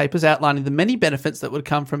national papers outlining the many benefits that would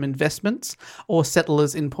come from investments or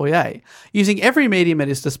settlers in Poyer. Using every medium at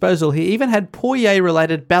his disposal, he even had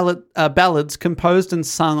Poyer-related ballads composed and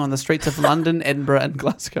sung on the streets of London, Edinburgh and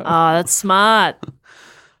Glasgow. Oh, that's smart.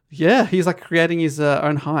 Yeah, he's like creating his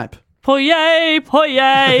own hype. Poyer,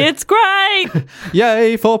 it's great.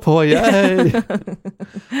 Yay for Poyer.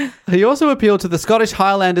 He also appealed to the Scottish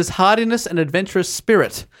Highlanders' hardiness and adventurous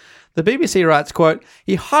spirit. The BBC writes, quote,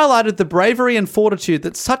 he highlighted the bravery and fortitude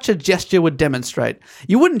that such a gesture would demonstrate.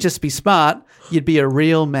 You wouldn't just be smart, you'd be a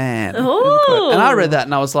real man. End quote. And I read that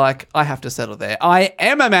and I was like, I have to settle there. I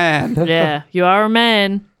am a man. Yeah, you are a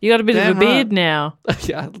man. You got a bit Damn of a beard right. now.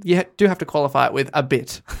 Yeah, you do have to qualify it with a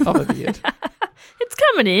bit of a beard. It's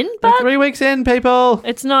coming in, We're but 3 weeks in, people.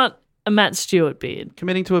 it's not a Matt Stewart beard.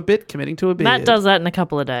 Committing to a bit, committing to a beard. Matt does that in a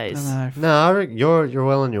couple of days. I know. No, I reckon you're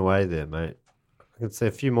well on your way there, mate. I could say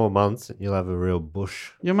a few more months and you'll have a real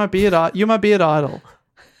bush. You're my beard idol. You are my beard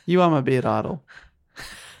idol.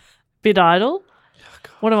 Beard idol?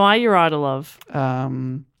 What am I your idol of?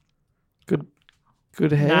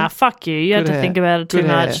 Good hair. Nah, fuck you. You have Good to hair. think about it too Good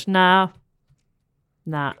hair. much.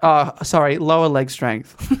 Nah. Oh, sorry, lower leg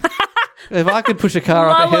strength. If I could push a car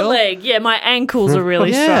up a Lower hill, leg. Yeah, my ankles are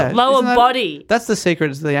really Yeah, strong. Lower isn't that- body. that's the secret.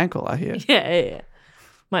 Is the ankle? I hear. Yeah.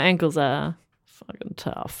 My ankles are fucking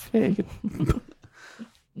tough. Yeah, you could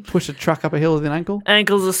push a truck up a hill with an ankle.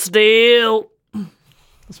 Ankles are steel.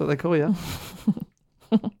 That's what they call you.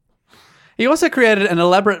 He also created an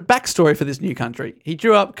elaborate backstory for this new country. He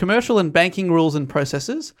drew up commercial and banking rules and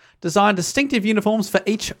processes, designed distinctive uniforms for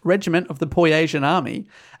each regiment of the Poyasian army,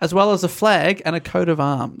 as well as a flag and a coat of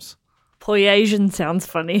arms. Poyasian sounds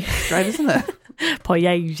funny. Great, isn't it?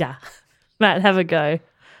 Poyasia. Matt, have a go.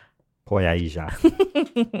 Poyasia.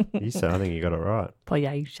 I think you got it right.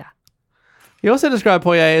 Poyasia. He also described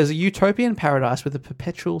Poyer as a utopian paradise with a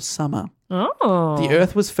perpetual summer. Oh. The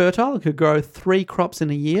earth was fertile and could grow 3 crops in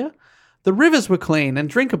a year. The rivers were clean and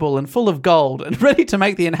drinkable and full of gold and ready to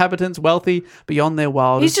make the inhabitants wealthy beyond their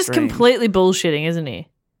wildest He's just dreams. completely bullshitting, isn't he?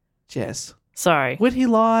 Jess. Sorry. Would he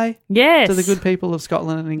lie Yes. to the good people of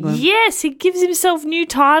Scotland and England? Yes, he gives himself new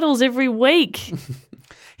titles every week.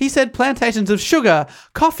 He said plantations of sugar,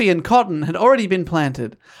 coffee and cotton had already been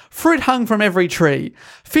planted. Fruit hung from every tree.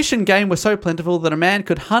 Fish and game were so plentiful that a man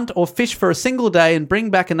could hunt or fish for a single day and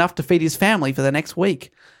bring back enough to feed his family for the next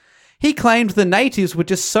week. He claimed the natives were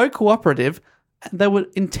just so cooperative and they were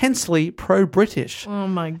intensely pro-British. Oh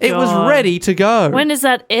my God. It was ready to go. When does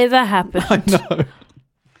that ever happen? I know.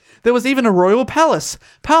 There was even a royal palace,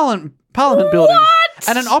 parliament buildings,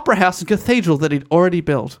 and an opera house and cathedral that he'd already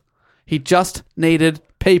built. He just needed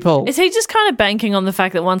people. Is he just kind of banking on the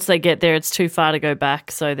fact that once they get there, it's too far to go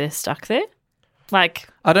back, so they're stuck there? Like,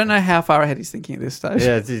 I don't know how far ahead he's thinking at this stage.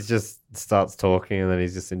 Yeah, he just starts talking and then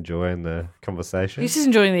he's just enjoing the conversation. he's just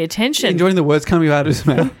enjoying the attention. Enjoying the words coming out of his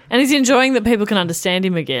mouth. And he's enjoying that people can understand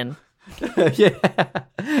him again. Yeah,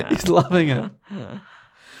 he's loving it.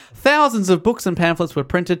 Thousands of books and pamphlets were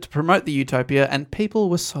printed to promote the utopia, and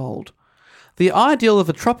people were sold. The ideal of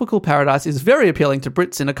a tropical paradise is very appealing to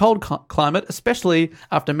Brits in a cold climate, especially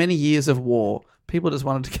after many years of war. People just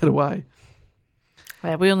wanted to get away.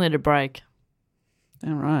 Yeah, we all need a break,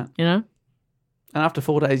 All right. you know? And after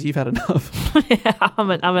 4 days, you've had enough. Yeah, I'm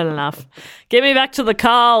had enough. Get me back to the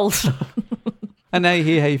cold. And now you're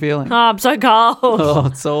here. How you feeling? Oh, I'm so cold. Oh,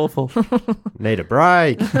 it's awful. Need a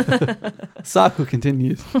break. Cycle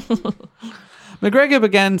continues. McGregor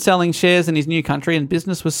began selling shares in his new country, and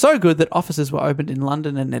business was so good that offices were opened in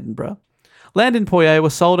London and Edinburgh. Land in Poitiers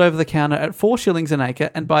was sold over the counter at 4 shillings an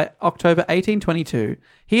acre, and by October 1822,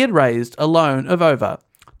 he had raised a loan of over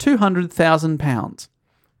 £200,000,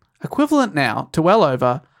 equivalent now to well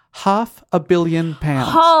over £500 million.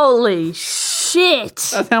 Holy shit.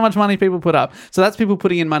 That's how much money people put up. So that's people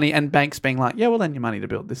putting in money and banks being like, yeah, we'll lend you money to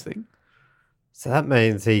build this thing. So that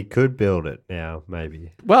means he could build it now,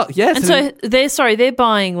 maybe. Well, yes. And so they're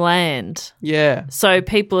buying land. Yeah. So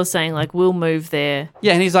people are saying, like, we'll move there.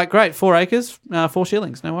 Yeah, and he's like, great, 4 acres, 4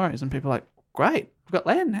 shillings, no worries. And people are like, great, we've got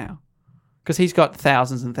land now. Because he's got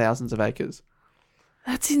thousands and thousands of acres.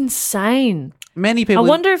 That's insane. Many I people...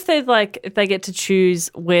 wonder if they get to choose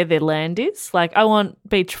where their land is. Like, I want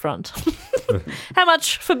beachfront. How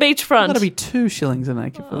much for beachfront? That'll be 2 shillings an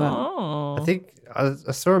acre for that. Oh. I think I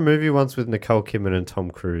saw a movie once with Nicole Kidman and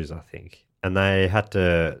Tom Cruise, I think. And they had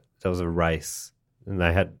to, there was a race and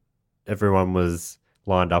everyone was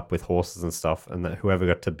lined up with horses and stuff, and that whoever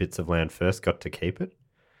got to bits of land first got to keep it.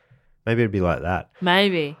 Maybe it'd be like that.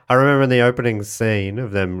 Maybe. I remember in the opening scene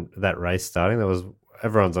of that race starting,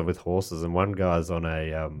 everyone's up with horses and one guy's on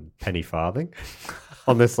a penny farthing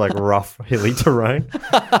on this like rough hilly terrain.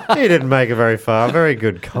 He didn't make it very far. Very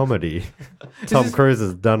good comedy. Tom Cruise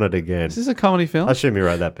has done it again. Is this a comedy film? I assume you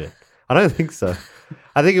wrote that bit. I don't think so.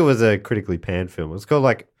 I think it was a critically panned film. It was called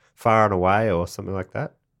like Far and Away or something like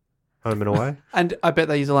that. Home and Away. And I bet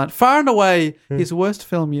they use a line, Far and Away, his worst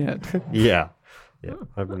film yet. Yeah. Yeah.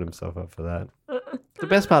 Opened himself up for that. The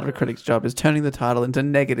best part of a critic's job is turning the title into a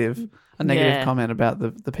negative Yeah. comment about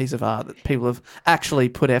the piece of art that people have actually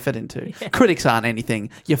put effort into. Yeah. Critics aren't anything.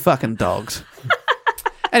 You fucking dogs.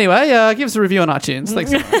 Anyway, give us a review on iTunes.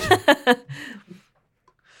 Thanks so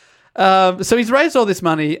much. So he's raised all this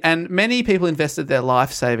money, and many people invested their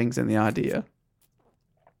life savings in the idea.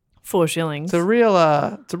 4 shillings. It's a real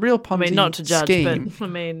Ponzi I mean, not to judge, scheme. but I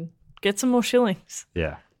mean, get some more shillings.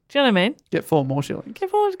 Yeah. Do you know what I mean? Get 4 more shillings.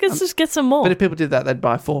 Just get some more. But if people did that, they'd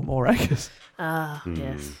buy 4 more acres.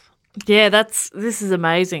 Yes. Yeah, this is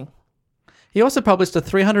amazing. He also published a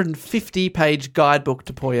 350-page guidebook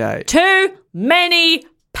to Poitiers. Too many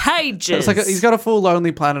pages. It's like he's got a full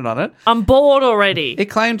Lonely Planet on it. I'm bored already. It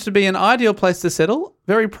claimed to be an ideal place to settle,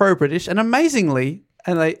 very pro-British, and amazingly,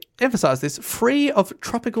 and they emphasise this, free of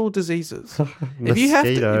tropical diseases. if you have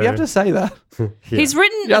to say that, He's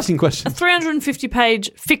written you're asking a questions.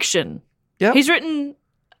 350-page fiction. Yep. He's written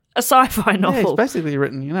a sci-fi Yeah, novel. he's basically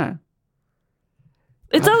written,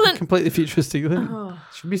 It doesn't. completely futuristic thing.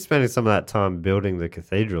 Should be spending some of that time building the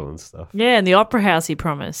cathedral and stuff. Yeah, and the opera house he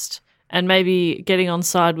promised, and maybe getting on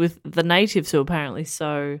side with the natives who are apparently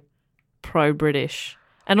so pro-British,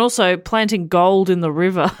 and also planting gold in the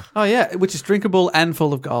river. Oh, yeah, which is drinkable and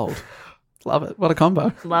full of gold. Love it. What a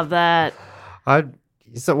combo. Love that. I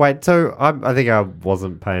think I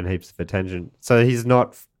wasn't paying heaps of attention. So is he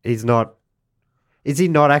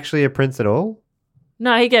not actually a prince at all?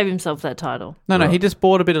 No, he gave himself that title. No, he just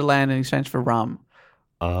bought a bit of land in exchange for rum.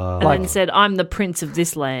 And then said, I'm the prince of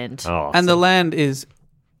this land. And the land is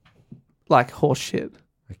like horse shit.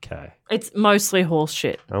 Okay. It's mostly horse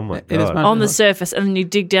shit. Oh my It is god. mostly On the horse- surface, and then you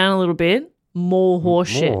dig down a little bit, more horse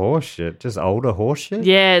shit. More horse shit. Just older horse shit?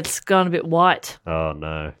 Yeah, it's gone a bit white. Oh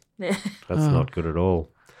no. Yeah. That's not good at all.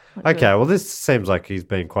 Okay, well this seems like he's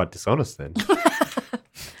been quite dishonest then.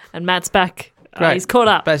 And Matt's back. Great. He's caught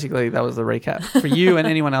up. Basically, that was the recap for you and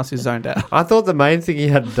anyone else who's zoned out. I thought the main thing he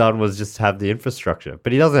had done was just have the infrastructure,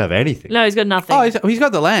 but he doesn't have anything. No, he's got nothing. Oh, he's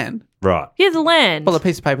got the land. Right. He has the land. Well, a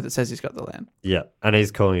piece of paper that says he's got the land. Yeah. And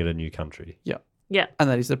he's calling it a new country. Yeah. Yeah. And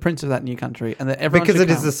that he's the prince of that new country. And that everyone Because should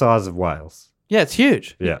it is come. the size of Wales. Yeah, it's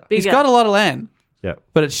huge. Yeah. He's Bigger. got a lot of land, Yeah.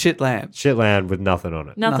 but it's shit land. Shit land with nothing on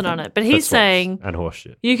it. Nothing on Nothing. it. But he's That's saying and horse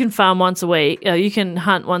shit. you can farm once a week. You can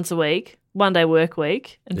hunt once a week, 1 day work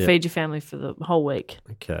week, and Yeah. feed your family for the whole week.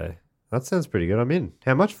 Okay. That sounds pretty good. I'm in.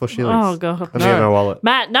 How much? 4 shillings? Oh, God. Let me get my wallet.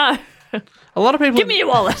 Matt, no. A lot of people. Give me your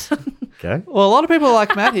wallet. Okay. Well, a lot of people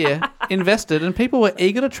like Matt here invested, and people were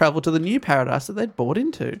eager to travel to the new paradise that they'd bought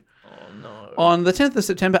into. On the 10th of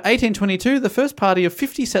September 1822, the first party of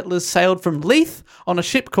 50 settlers sailed from Leith on a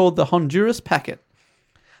ship called the Honduras Packet.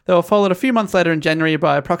 They were followed a few months later in January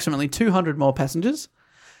by approximately 200 more passengers.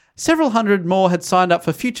 Several hundred more had signed up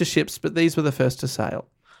for future ships, but these were the first to sail.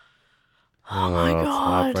 Oh my God. It's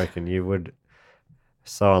heartbreaking. You would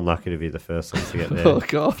so unlucky to be the first one to get there Oh,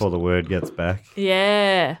 God. before the word gets back.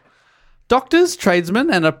 Yeah. Doctors, tradesmen,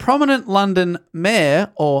 and a prominent London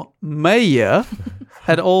mayor or mayor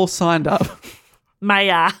had all signed up.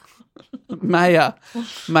 Maya. Mayor.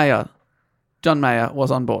 John Mayer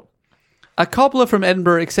was on board. A cobbler from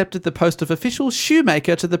Edinburgh accepted the post of official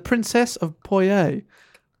shoemaker to the Princess of Poitiers.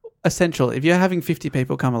 Essential. If you're having 50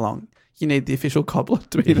 people come along, you need the official cobbler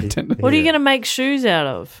to be in attendance. What are you going to make shoes out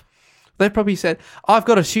of? They probably said, I've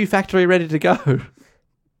got a shoe factory ready to go.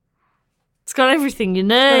 It's got everything you need.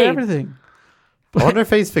 Got everything. I wonder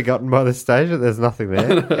if he's forgotten by this stage that there's nothing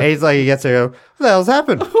there. He's like, he gets to go, what the hell's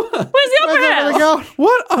happened? Where's the opera house? God.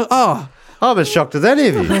 What? Oh, I'm as shocked as any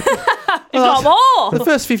of you. You've got more. the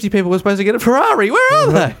first 50 people were supposed to get a Ferrari. Where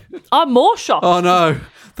are they? I'm more shocked. Oh, no.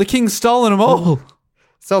 The king's stolen them all.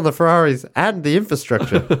 Sell the Ferraris and the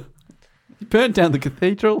infrastructure. He burnt down the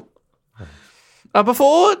cathedral.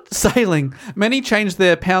 Before sailing, many changed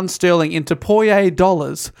their pound sterling into Poitiers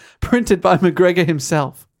dollars, printed by McGregor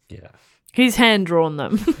himself. Yeah. He's hand-drawn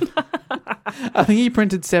them. I think he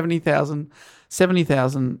printed 70,000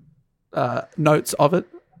 notes of it,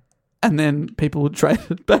 and then people would trade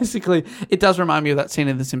it. Basically, it does remind me of that scene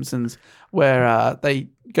in The Simpsons where they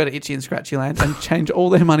go to Itchy and Scratchy Land and change all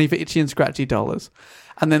their money for Itchy and Scratchy dollars.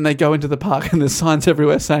 And then they go into the park and there's signs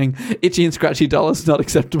everywhere saying Itchy and Scratchy dollars not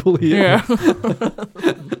acceptable here. Yeah.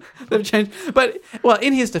 They've changed. But, well,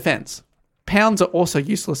 in his defense, pounds are also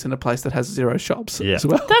useless in a place that has 0 shops as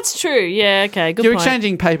well. That's true. Yeah, okay, good You're point.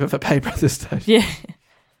 exchanging paper for paper at this stage. Yeah.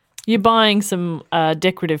 You're buying some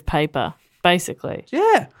decorative paper, basically.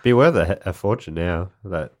 Yeah. Be worth a fortune now,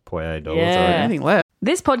 that Poitiers dollars. Yeah. I reckon. Anything left.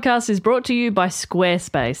 This podcast is brought to you by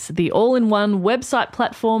Squarespace, the all-in-one website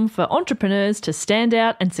platform for entrepreneurs to stand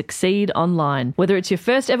out and succeed online. Whether it's your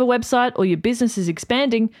first ever website or your business is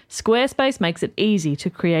expanding, Squarespace makes it easy to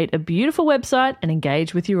create a beautiful website and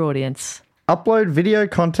engage with your audience. Upload video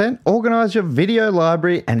content, organize your video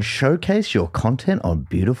library, and showcase your content on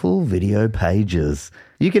beautiful video pages.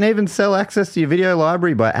 You can even sell access to your video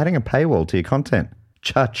library by adding a paywall to your content.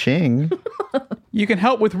 Cha-ching. You can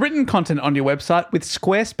help with written content on your website with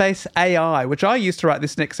Squarespace AI, which I use to write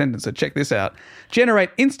this next sentence, so check this out. Generate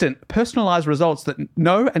instant, personalized results that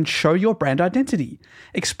know and show your brand identity.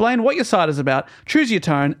 Explain what your site is about, choose your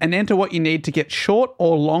tone, and enter what you need to get short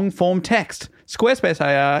or long-form text. Squarespace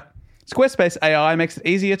AI makes it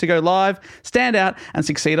easier to go live, stand out, and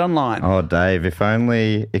succeed online. Oh, Dave, if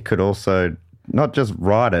only it could also not just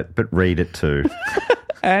write it, but read it too.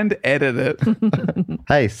 And edit it.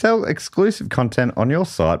 Hey, sell exclusive content on your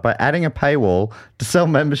site by adding a paywall to sell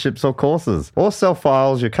memberships or courses, or sell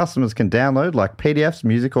files your customers can download like PDFs,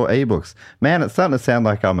 music, or ebooks. Man, it's starting to sound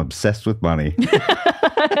like I'm obsessed with money.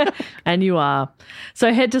 And you are.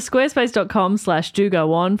 So head to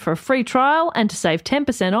squarespace.com/dogoon for a free trial and to save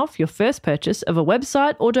 10% off your first purchase of a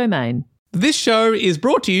website or domain. This show is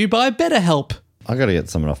brought to you by BetterHelp. I got to get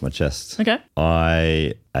something off my chest. Okay.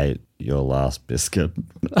 I ate your last biscuit.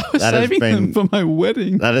 I was saving them for my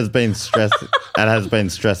wedding. That has been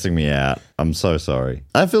stressing me out. I'm so sorry.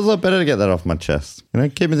 It feels a lot better to get that off my chest. You know,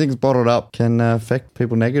 keeping things bottled up can affect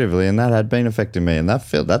people negatively, and that had been affecting me. And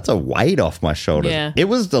that's a weight off my shoulders. Yeah. It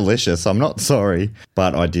was delicious. I'm not sorry,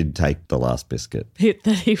 but I did take the last biscuit.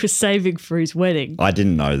 That he was saving for his wedding. I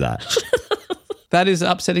didn't know that. That is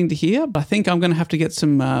upsetting to hear, but I think I'm going to have to get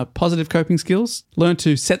some positive coping skills, learn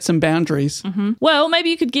to set some boundaries. Mm-hmm. Well, maybe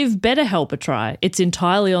you could give BetterHelp a try. It's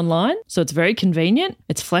entirely online, so it's very convenient.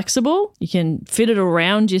 It's flexible. You can fit it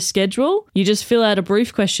around your schedule. You just fill out a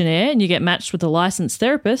brief questionnaire and you get matched with a licensed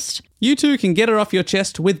therapist. You too can get it off your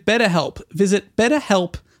chest with BetterHelp. Visit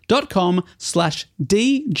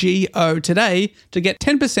betterhelp.com/DGO today to get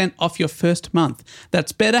 10% off your first month.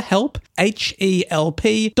 That's BetterHelp,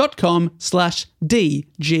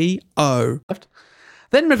 HELP.com/DGO.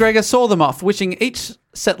 Then McGregor saw them off, wishing each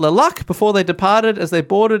settler luck before they departed as they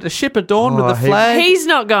boarded a ship adorned with the flag. He's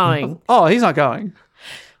not going. Oh, he's not going.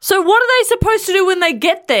 So what are they supposed to do when they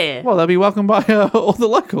get there? Well, they'll be welcomed by all the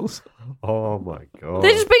locals. Oh, my God.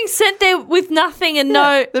 They're just being sent there with nothing and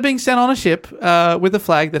no... They're being sent on a ship with a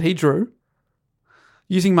flag that he drew,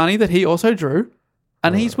 using money that he also drew,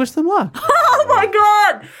 and he's wished them luck. Oh my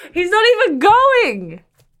God! He's not even going!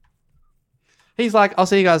 He's like, I'll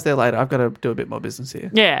see you guys there later. I've got to do a bit more business here.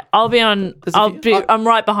 Yeah, I'm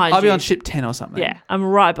right behind you. I'll be on ship 10 or something. Yeah, I'm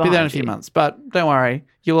right behind you. Be there in a few months. But don't worry,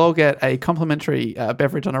 you'll all get a complimentary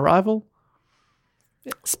beverage on arrival.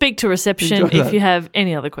 Speak to reception Enjoy if that. you have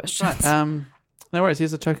any other questions. Right. No worries.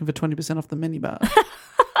 Here's a token for 20% off the minibar.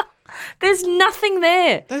 There's nothing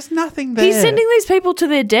there. There's nothing there. He's sending these people to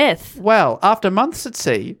their death. Well, after months at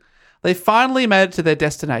sea, they finally made it to their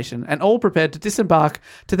destination and all prepared to disembark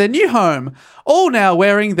to their new home, all now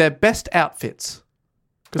wearing their best outfits.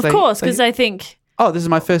 Of course, because they think... Oh, this is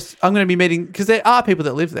my first... I'm going to be meeting... Because there are people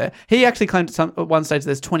that live there. He actually claimed at one stage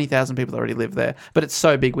there's 20,000 people that already live there, but it's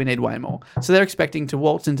so big we need way more. So they're expecting to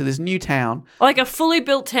waltz into this new town. Like a fully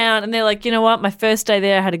built town, and they're like, you know what? My first day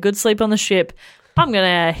there, I had a good sleep on the ship. I'm going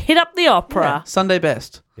to hit up the opera. Yeah, Sunday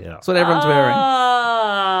best. Yeah. That's what everyone's wearing.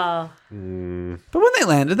 Ah. But when they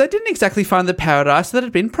landed, they didn't exactly find the paradise that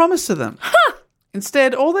had been promised to them.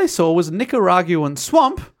 Instead, all they saw was Nicaraguan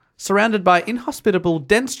swamp, surrounded by inhospitable,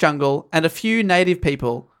 dense jungle and a few native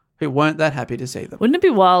people who weren't that happy to see them. Wouldn't it be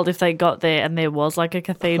wild if they got there and there was like a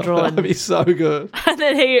cathedral That'd be so good. and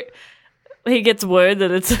then he gets word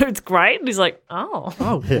that it's great and he's like, oh.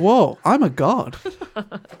 Oh, whoa, I'm a god.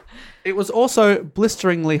 It was also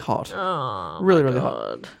blisteringly hot. Oh, really, really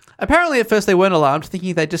hot. Apparently, at first they weren't alarmed,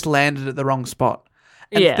 thinking they just landed at the wrong spot.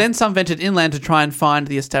 And then some ventured inland to try and find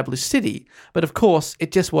the established city. But of course,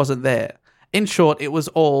 it just wasn't there. In short, it was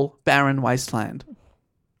all barren wasteland.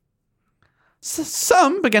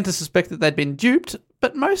 Some began to suspect that they'd been duped,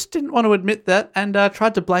 but most didn't want to admit that and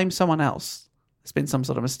tried to blame someone else. There's been some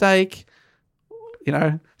sort of mistake. You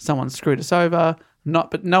know, someone screwed us over.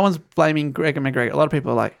 But no one's blaming Gregor McGregor. A lot of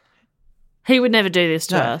people are like, he would never do this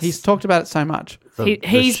to us. He's talked about it so much.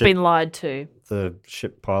 He's been lied to. The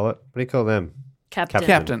ship pilot. What do you call them?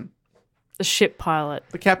 Captain. The ship pilot.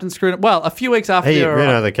 The captain screwed up. Well, a few weeks after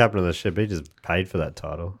the captain of the ship, he just paid for that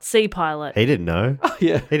title. Sea pilot. He didn't know. Oh,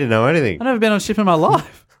 yeah. He didn't know anything. I've never been on a ship in my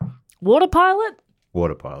life. Water pilot?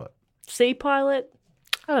 Water pilot. Sea pilot?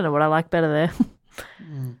 I don't know what I like better there.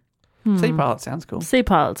 Sea pilot sounds cool. Sea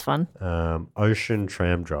pilot's fun. Ocean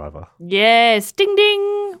tram driver. Yes. Ding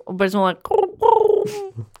ding. But it's more like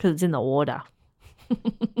because it's in the water.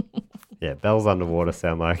 Yeah, bells underwater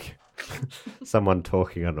sound like someone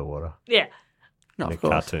talking underwater. Yeah. No, in a of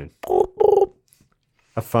course. cartoon.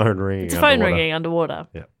 A phone ringing. It's a phone ringing underwater.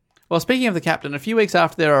 Yeah. Well, speaking of the captain, a few weeks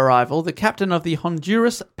after their arrival, the captain of the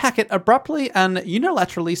Honduras packet abruptly and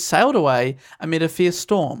unilaterally sailed away amid a fierce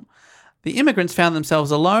storm. The immigrants found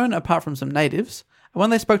themselves alone apart from some natives, and when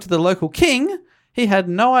they spoke to the local king, he had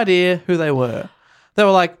no idea who they were. They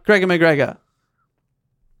were like, Gregor McGregor.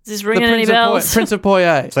 Is this ringing any bells? Prince of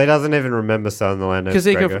Poitiers. So he doesn't even remember selling the land. Because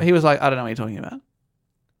he was like, I don't know what you're talking about.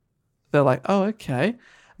 They're like, oh, okay.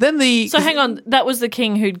 Then hang on, that was the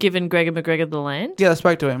king who'd given Gregor McGregor the land? Yeah, they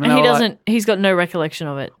spoke to him. And he doesn't, he's got no recollection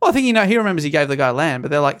of it. Well, I think he remembers he gave the guy land, but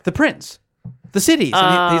they're like, the prince, the cities.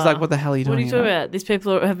 And he's like, what the hell are you What are doing? you talking about? These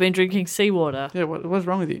people have been drinking seawater. Yeah, what's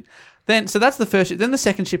wrong with you? So that's the first ship. Then the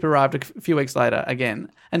second ship arrived a few weeks later again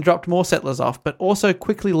and dropped more settlers off, but also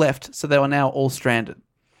quickly left, so they were now all stranded.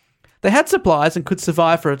 They had supplies and could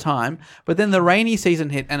survive for a time, but then the rainy season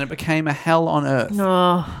hit and it became a hell on earth.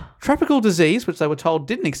 Oh. Tropical disease, which they were told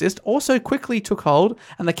didn't exist, also quickly took hold,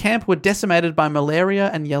 and the camp were decimated by malaria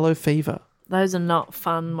and yellow fever. Those are not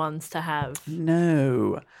fun ones to have.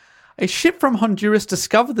 No. A ship from Honduras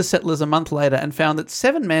discovered the settlers a month later and found that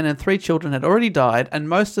 7 men and 3 children had already died, and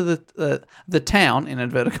most of the town, in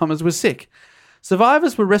inverted commas, was sick.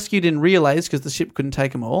 Survivors were rescued in relays because the ship couldn't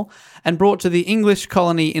take them all, and brought to the English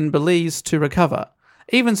colony in Belize to recover.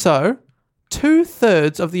 Even so,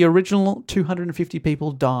 2/3 of the original 250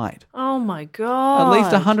 people died. Oh my God. At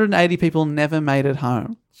least 180 people never made it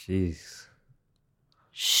home. Jeez.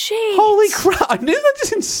 Shit. Holy crap. Isn't that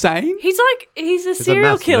just insane? He's a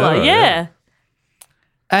serial mass killer. murderer, Yeah.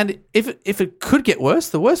 And if it could get worse,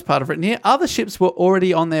 the worst part of it here, other ships were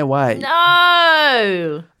already on their way.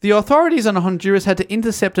 No. The authorities on Honduras had to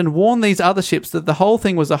intercept and warn these other ships that the whole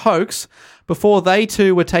thing was a hoax before they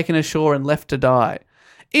too were taken ashore and left to die.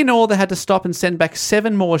 In all, they had to stop and send back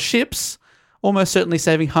 7 more ships, almost certainly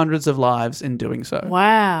saving hundreds of lives in doing so.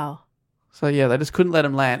 Wow. So yeah, they just couldn't let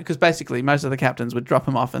them land because basically most of the captains would drop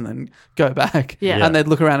them off and then go back. Yeah. And they'd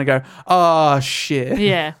look around and go, oh, shit.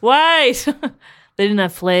 Yeah. Wait. They didn't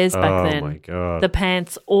have flares back then. Oh my God. The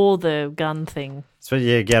pants or the gun thing. So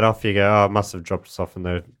you get off, you go, oh, I must have dropped us off in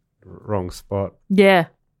the wrong spot Yeah.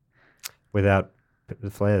 without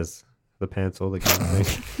the flares, the pants or the gun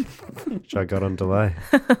thing, which I got on delay.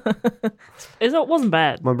 It wasn't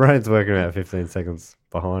bad My brain's working about 15 seconds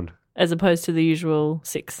behind. as opposed to the usual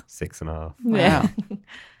 6. 6.5. Yeah. Wow.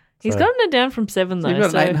 He's So- gotten it down from 7 though. So you've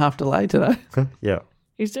got so an 8.5 delay today. Yeah.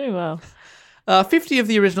 he's doing well. 50 of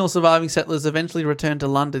the original surviving settlers eventually returned to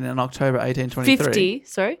London in October 1823. 50.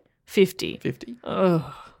 Sorry? 50. 50.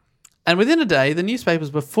 Oh. And within a day, the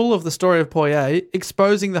newspapers were full of the story of Poirier,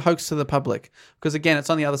 exposing the hoax to the public. Because again, it's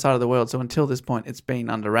on the other side of the world, so until this point, it's been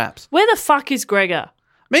under wraps. Where the fuck is Gregor?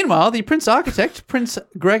 Meanwhile, the Prince Architect, Prince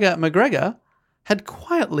Gregor McGregor, had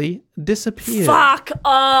quietly disappeared. Fuck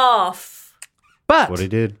off. But What he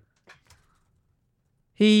did.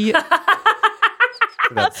 he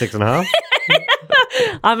About 6.5.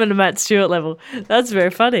 I'm at a Matt Stewart level. That's very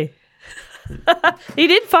funny. He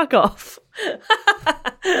did fuck off.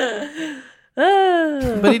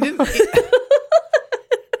 But he didn't.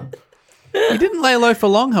 He didn't lay low for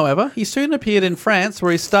long, however. He soon appeared in France,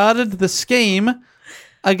 where he started the scheme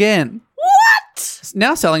again. What?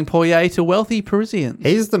 Now selling Poirier to wealthy Parisians.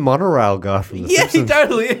 He's the monorail guy from The Yeah, he Simpsons.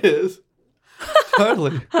 totally is.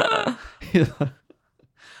 Totally.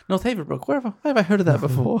 North Haverbrook. Where have I heard of that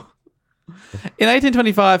before? In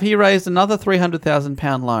 1825, he raised another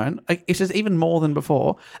 £300,000 loan, which is even more than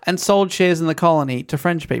before, and sold shares in the colony to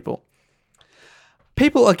French people.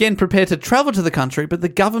 People again prepared to travel to the country, but the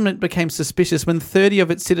government became suspicious when 30 of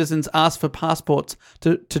its citizens asked for passports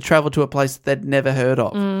to travel to a place they'd never heard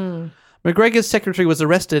of. McGregor's secretary was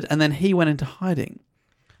arrested, and then he went into hiding.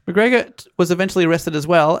 McGregor was eventually arrested as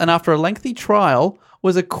well, and after a lengthy trial,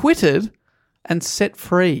 was acquitted and set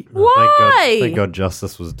free. Why? Thank God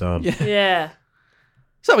justice was done. Yeah.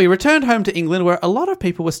 So he returned home to England, where a lot of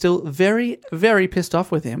people were still very, very pissed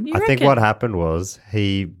off with him. You I think reckon? what happened was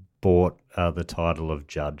he bought the title of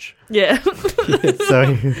judge. Yeah. So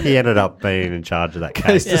he ended up being in charge of that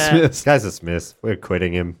case. Yeah. dismissed. Case dismissed. We're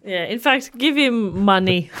quitting him. Yeah. In fact, give him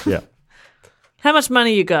money. Yeah. How much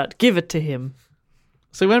money you got? Give it to him.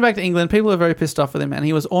 So he went back to England. People were very pissed off with him, and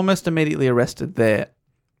he was almost immediately arrested there.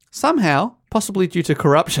 Somehow, possibly due to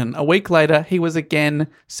corruption, a week later, he was again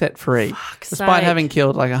set free. Despite sake. having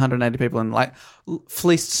killed like 180 people and like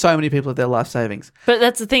fleeced so many people of their life savings. But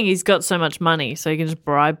that's the thing. He's got so much money, so he can just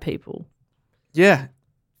bribe people. Yeah,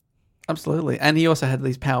 absolutely. And he also had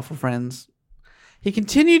these powerful friends. He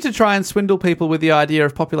continued to try and swindle people with the idea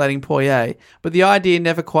of populating Poirier, but the idea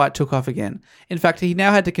never quite took off again. In fact, he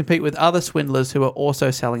now had to compete with other swindlers who were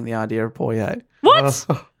also selling the idea of Poirier. What?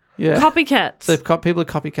 Yeah. Copycats. So if people would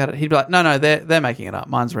copycat it, he'd be like, no, they're making it up.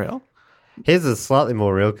 Mine's real. His is slightly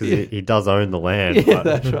more real because he does own the land. Yeah, but-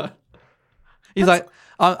 that's right. He's like,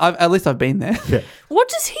 at least I've been there. What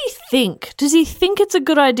does he think? Does he think it's a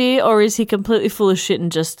good idea, or is he completely full of shit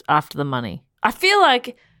and just after the money? I feel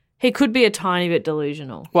like he could be a tiny bit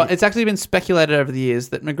delusional. Well, it's actually been speculated over the years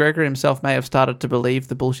that McGregor himself may have started to believe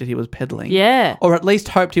the bullshit he was peddling. Yeah. Or at least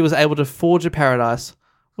hoped he was able to forge a paradise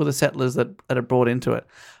with the settlers that are brought into it.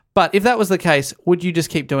 But if that was the case, would you just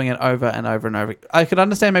keep doing it over and over and over? I could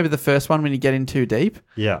understand maybe the first one when you get in too deep.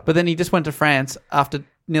 Yeah. But then he just went to France after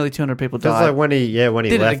nearly 200 people Just died. like when he Did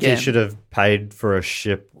it left, he again. should have paid for a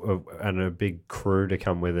ship and a big crew to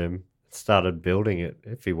come with him. Started building it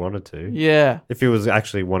if he wanted to. Yeah. If he was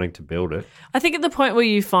actually wanting to build it. I think at the point where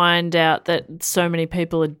you find out that so many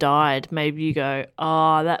people had died, maybe you go,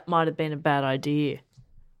 oh, that might have been a bad idea.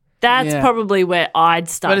 That's Yeah. probably where I'd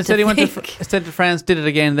start But instead to he went think. instead to France, did it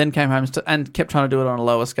again, then came home and kept trying to do it on a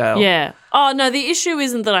lower scale. Yeah. Oh, no, the issue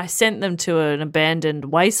isn't that I sent them to an abandoned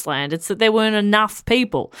wasteland. It's that there weren't enough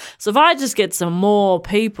people. So if I just get some more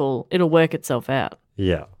people, it'll work itself out.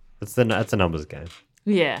 Yeah. It's a numbers game.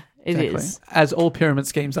 Yeah, it is. Exactly. As all pyramid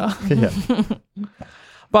schemes are. Yeah.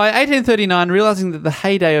 By 1839, realizing that the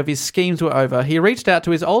heyday of his schemes were over, he reached out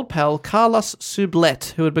to his old pal Carlos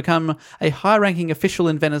Sublet, who had become a high-ranking official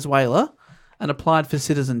in Venezuela, and applied for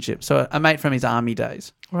citizenship, so a mate from his army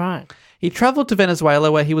days. Right. He travelled to Venezuela,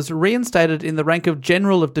 where he was reinstated in the rank of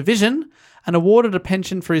General of Division and awarded a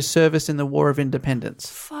pension for his service in the War of Independence.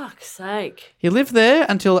 Fuck's sake. He lived there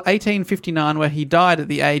until 1859, where he died at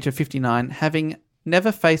the age of 59, having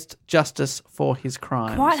never faced justice for his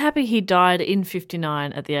crimes. Quite happy he died in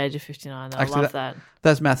 59 at the age of 59. Though. Actually, I love that.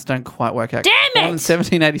 Those maths don't quite work out. Damn it! Born in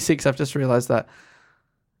 1786, I've just realised that.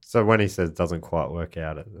 So when he says doesn't quite work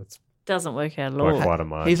out, it's Doesn't work out at quite, all. quite a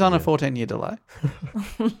margin. He's on a yeah. 14-year delay.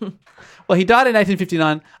 Well, he died in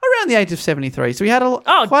 1859, around the age of 73, so he had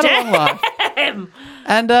quite a long life. Damn!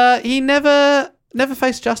 And he never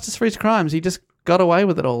faced justice for his crimes. He just got away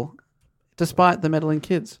with it all, despite the meddling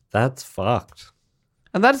kids. That's fucked.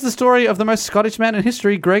 And that is the story of the most Scottish man in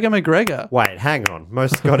history, Gregor McGregor. Wait, hang on.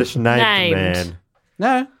 Most Scottish named Named. man.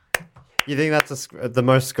 No. You think that's the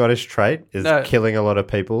most Scottish trait is No. killing a lot of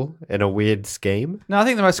people in a weird scheme? No, I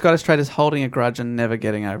think the most Scottish trait is holding a grudge and never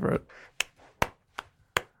getting over it.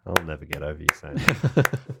 I'll never get over you saying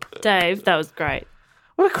that. Dave, that was great.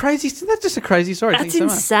 What a crazy... That's just a crazy story. That's Thanks so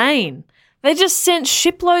much. insane. They just sent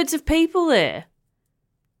shiploads of people there.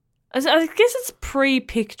 I guess it's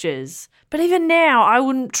pre-pictures. But even now, I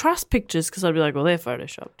wouldn't trust pictures because I'd be like, well, they're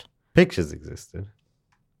photoshopped. Pictures existed.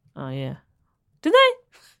 Oh, yeah. Did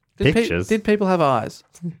they? Pictures. Did people have eyes?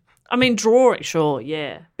 I mean, drawing, sure,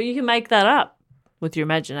 yeah. But you can make that up with your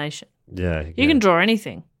imagination. Yeah. You can draw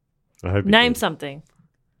anything. I hope you Name did. something.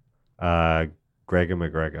 Gregor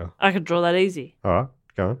McGregor. I could draw that easy. All right,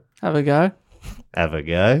 go on. Have a go. Have a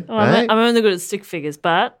go. Oh, I'm only good at stick figures,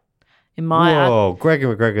 but in my Whoa,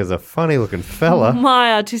 Gregor McGregor's a funny looking fella.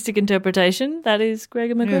 my artistic interpretation, that is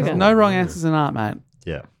Gregor McGregor. There's no wrong answers in art, mate.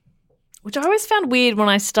 Yeah. Which I always found weird when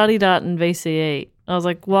I studied art in VCE. I was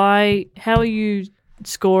like, why? How are you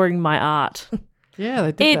scoring my art? Yeah,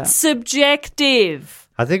 they did It's subjective.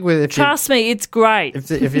 I think if Trust me, it's great.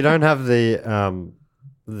 if you don't have the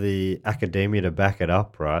academia to back it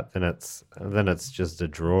up, right, then it's just a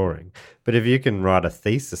drawing. But if you can write a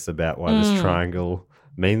thesis about why this triangle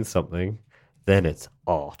means something, then it's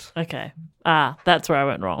art. Okay. That's where I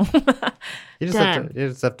went wrong. You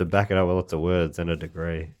just have to back it up with lots of words and a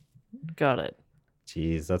degree. Got it.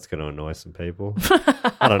 Jeez, that's going to annoy some people.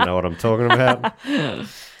 I don't know what I'm talking about.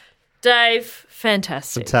 Dave,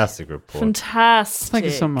 fantastic. Fantastic report. Fantastic. Thank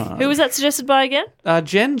you so much. Who was that suggested by again?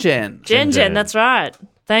 Jen. Jen, that's right.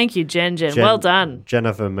 Thank you, Jen. Well done.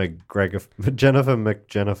 Jennifer McGregor. Jennifer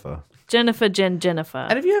McJennifer. Jennifer.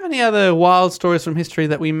 And if you have any other wild stories from history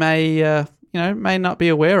that we may not be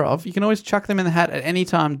aware of, you can always chuck them in the hat at any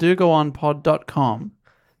time. Do go on pod.com.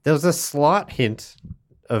 There was a slight hint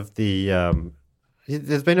of the.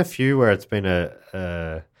 There's been a few where it's been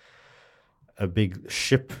a big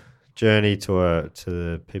ship journey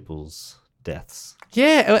to people's deaths.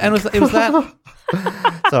 Yeah, and it was that.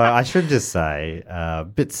 So I should just say,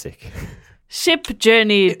 bit sick. Ship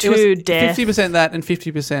journey to death. 50% that and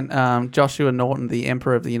 50% Joshua Norton, the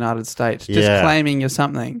Emperor of the United States, just Yeah. claiming you're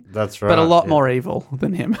something. That's right. But a lot yeah. more evil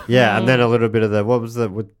than him. Yeah, and then a little bit of the what was the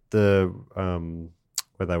with the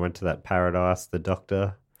where they went to that paradise, the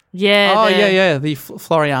doctor. Yeah. The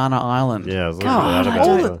Floriana Island. Yeah, it was a God, little bit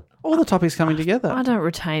all of the, that. all the topics coming together. I don't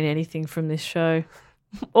retain anything from this show.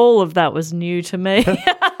 All of that was new to me.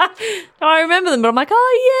 I remember them, but I'm like,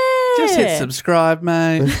 oh, yeah. Just hit subscribe,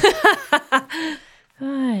 mate.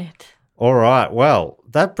 Right. All right. Well,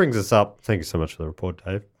 that brings us up. Thank you so much for the report,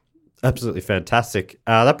 Dave. Absolutely fantastic.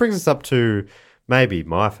 That brings us up to maybe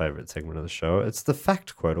my favourite segment of the show. It's the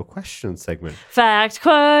fact, quote, or question segment. Fact,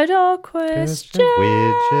 quote, or question.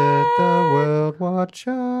 Widget, the World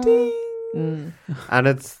Watcher. And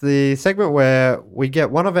it's the segment where we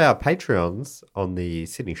get one of our Patreons on the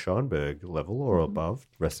Sydney Scheinberg level or above.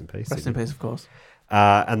 Rest in peace. Rest in Sydney. peace, of course.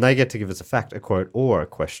 And they get to give us a fact, a quote, or a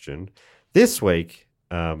question. This week,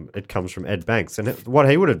 it comes from Ed Banks. And what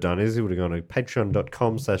he would have done is he would have gone to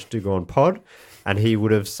patreon.com/dogoonpod and he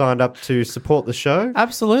would have signed up to support the show.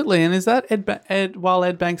 Absolutely. And is that Ed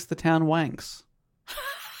Banks the town wanks?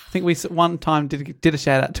 I think we one time did a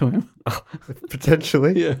shout out to him.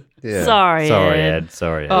 Potentially. Yeah. Sorry, Ed.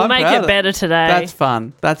 Sorry, Ed. Oh, We'll I'm make proud it of better today.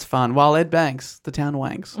 That's fun. While Ed Banks, the town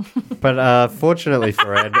wanks. But fortunately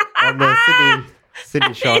for Ed, on the Sydney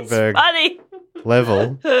It's Scheinberg funny.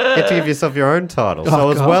 level, you get to give yourself your own title. So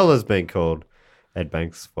as well as being called Ed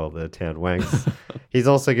Banks while the town wanks, he's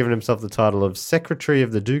also given himself the title of Secretary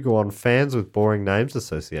of the Do Go On Fans with Boring Names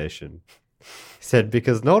Association. He said,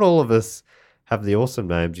 because not all of us have the awesome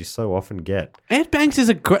names you so often get. Ed Banks is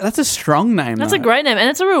that's a strong name. That's though. a great name, and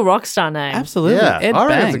it's a real rock star name. Absolutely. Yeah, Ed I reckon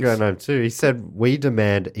Banks. it's a great name too. He said, we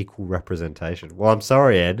demand equal representation. Well, I'm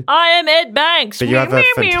sorry, Ed. I am Ed Banks. But you have a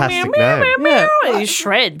fantastic name. Yeah. He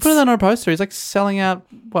shreds. Put it on a poster. He's like selling out,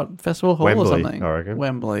 Festival Hall Wembley, or something? I reckon.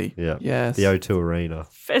 Wembley. Yeah. Yes. The O2 Arena.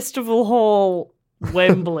 Festival Hall,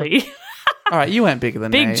 Wembley. All right, you went bigger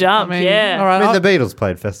than me. Big jump, yeah. All right. I mean, the Beatles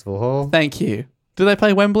played Festival Hall. Thank you. Do they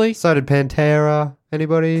play Wembley? So did Pantera.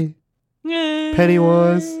 Anybody?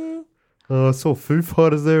 Pennywise. I saw Foo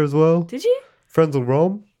Fighters there as well. Did you? Frenzal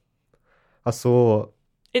Rom. I saw...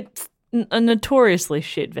 It's a notoriously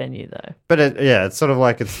shit venue, though. But it's sort of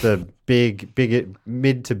like it's the big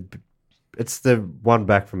mid to... It's the one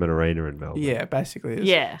back from an arena in Melbourne. Yeah, basically. It is.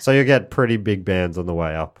 Yeah. So you get pretty big bands on the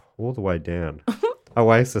way up, all the way down.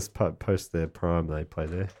 Oasis post their prime, they play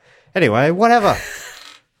there. Anyway, whatever.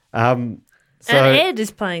 And Ed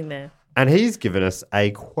is playing there. And he's given us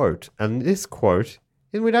a quote. And this quote,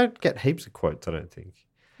 and we don't get heaps of quotes, I don't think.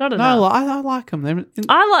 Not enough. No, I like them.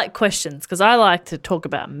 I like questions because I like to talk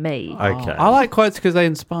about me. Okay. I like quotes because they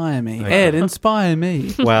inspire me. Okay. Ed, inspire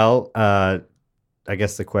me. Well, I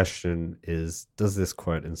guess the question is, does this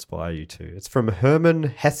quote inspire you too? It's from Herman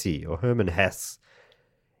Hesse or Herman Hesse.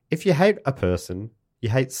 If you hate a person, you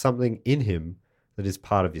hate something in him that is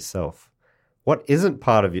part of yourself. What isn't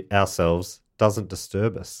part of ourselves doesn't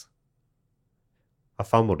disturb us. I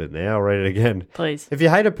fumbled in there. I'll read it again. Please. If you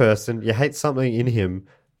hate a person, you hate something in him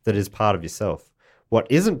that is part of yourself. What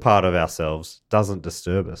isn't part of ourselves doesn't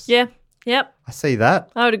disturb us. Yeah. Yep. I see that.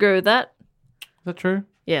 I would agree with that. Is that true?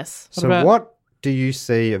 Yes. So about- what do you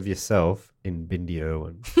see of yourself in Bindi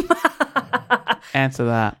Irwin? Answer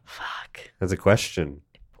that. Fuck. There's a question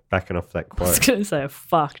backing off that I was quote. going to say a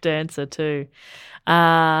fucked answer too.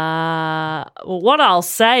 Well, what I'll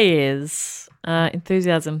say is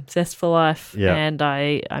enthusiasm, zest for life, Yeah. and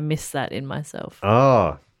I miss that in myself.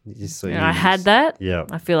 Oh, you see. I had that. Yeah.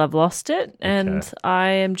 I feel I've lost it, and Okay. I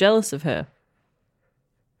am jealous of her.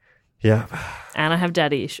 Yeah. And I have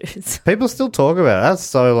daddy issues. People still talk about it. That's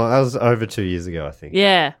so long. That was over 2 years ago, I think.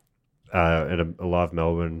 Yeah, At a live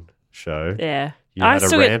Melbourne show. yeah. You I had a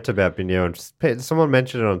still get, rant about Bindi Irwin. Someone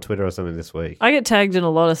mentioned it on Twitter or something this week. I get tagged in a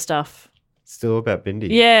lot of stuff. Still about Bindi.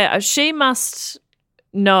 Yeah, she must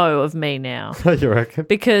know of me now You reckon?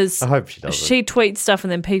 because I hope she doesn't. she tweets stuff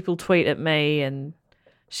and then people tweet at me, and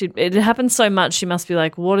it happens so much. She must be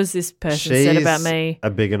like, "What has this person said about me?" a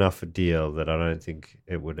big enough deal that I don't think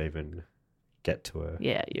it would even get to her.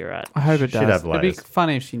 Yeah, you're right. I hope it She'd does. have It'd be layers.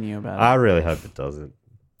 funny if she knew about it. I really hope it doesn't.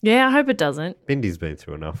 Yeah, I hope it doesn't. Bindi's been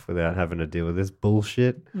through enough without having to deal with this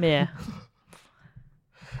bullshit. Yeah,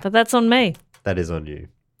 but that's on me. That is on you.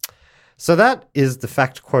 So that is the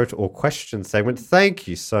fact, quote, or question segment. Thank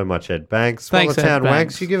you so much, Ed Banks. Thanks, While the Ed town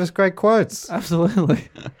Banks. wanks, you give us great quotes. Absolutely.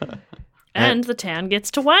 And the town gets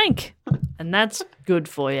to wank, and that's good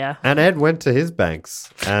for you. And Ed went to his banks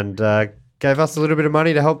and gave us a little bit of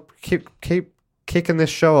money to help keep kicking this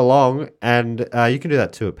show along. And you can do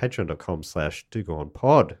that too at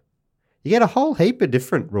patreon.com/dogoonpod. You get a whole heap of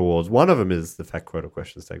different rewards. One of them is the fact, quote, or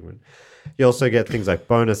question segment. You also get things like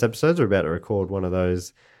bonus episodes. We're about to record one of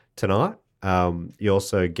those tonight. You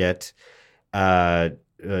also get a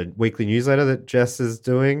weekly newsletter that Jess is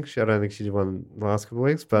doing. I don't think she did one the last couple of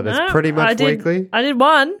weeks, but No, it's pretty much weekly. I did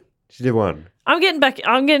one. She did one. I'm getting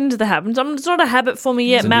into the habit. It's not a habit for me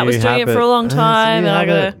yet. It's a Matt new was doing it habit. for a long It's a time, new and I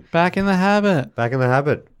gotta. habit. Back in the habit. Back in the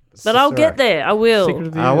habit. But I'll get there. I will. Secret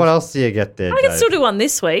of the What years. else do you get there, I can Dave? still do one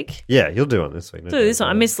this week. Yeah, you'll do one this week. no Do doubt this one.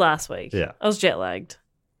 I about it. missed last week. Yeah. I was jet lagged.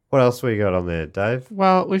 What else we got on there, Dave?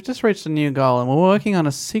 Well, we've just reached a new goal, and we're working on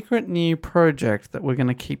a secret new project that we're going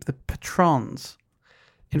to keep the patrons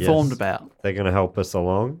informed Yes. about. They're going to help us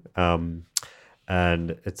along, and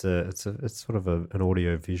it's sort of an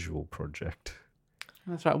audio visual project.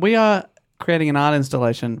 That's right. We are creating an art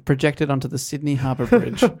installation projected onto the Sydney Harbour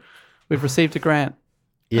Bridge. We've received a grant.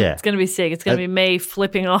 Yeah, It's going to be sick. It's going to be me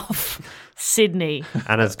flipping off Sydney.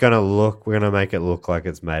 and it's going to look. We're going to make it look like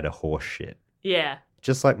it's made of horse shit, Yeah.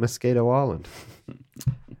 just like Mosquito Island.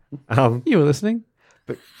 You were listening.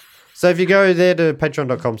 So if you go there to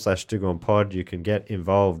patreon.com/dogonpod, you can get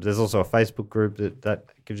involved. There's also a Facebook group that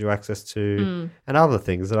gives you access to and other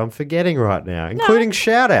things that I'm forgetting right now, including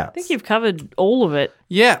shout outs. I think you've covered all of it.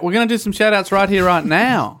 Yeah, we're going to do some shout outs right here, right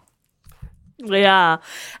now. We are.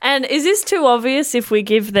 And is this too obvious if we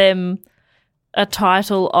give them a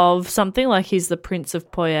title of something like he's the Prince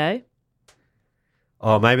of Poyer?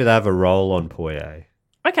 Oh, maybe they have a role on Poyer.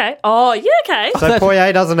 Okay. Oh, yeah, okay. So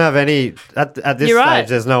Poyer doesn't have any at this You're stage. right.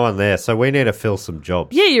 There's no one there, so we need to fill some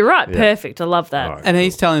jobs. Yeah, you're right. Yeah. Perfect. I love that. All right, And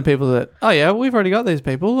he's telling people that, oh, yeah, we've already got these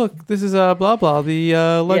people. Look, this is blah, blah, the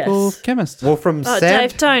local Yes. chemist. Well, from Oh, Sam,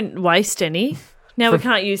 Dave, don't waste any. Now we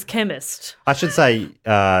can't use chemist. I should say,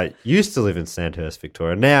 used to live in Sandhurst,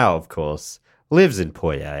 Victoria. Now, of course, lives in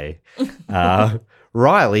Poyer.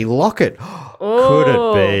 Riley Lockett. Could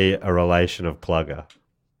it be a relation of Plugger?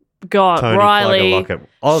 God, Tony Riley. Plugger Lockett.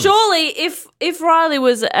 Oz. Surely, if Riley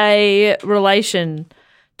was a relation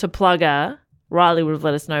to Plugger, Riley would have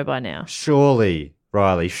let us know by now. Surely,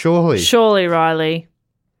 Riley. Surely. Surely, Riley.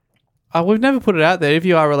 We've never put it out there. If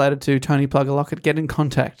you are related to Tony Plugger Lockett, get in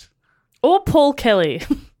contact. Or Paul Kelly.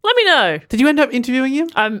 Let me know. Did you end up interviewing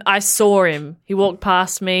him? I saw him. He walked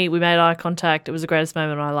past me. We made eye contact. It was the greatest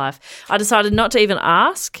moment of my life. I decided not to even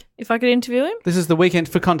ask if I could interview him. This is the weekend,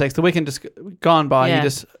 for context, the weekend just gone by. Yeah.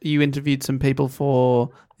 You interviewed some people for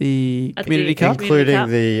the At the Community Cup. Community Including Cup.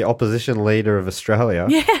 the opposition leader of Australia.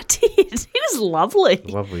 Yeah, I did. He was lovely.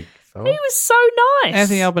 Lovely fella. He was so nice.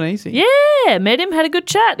 Anthony Albanese. Yeah, met him, had a good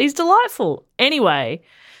chat. He's delightful. Anyway,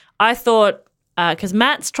 I thought, because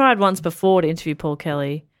Matt's tried once before to interview Paul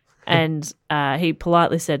Kelly, and he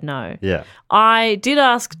politely said no. Yeah. I did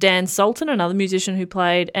ask Dan Sultan, another musician who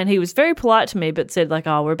played, and he was very polite to me, but said like,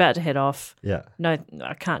 "Oh, we're about to head off. Yeah. No,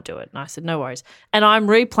 I can't do it." And I said, "No worries." And I'm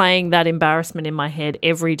replaying that embarrassment in my head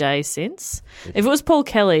every day since. If it was Paul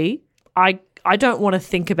Kelly, I I don't want to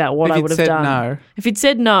think about what If I he'd would have said done. no. If he'd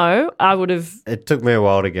said no, I would have. It took me a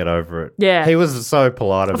while to get over it. Yeah. He was so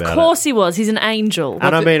polite Of about course he was. He's an angel. it.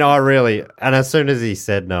 And I mean, and as soon as he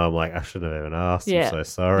said no, I'm like, I shouldn't have even asked. Yeah. I'm so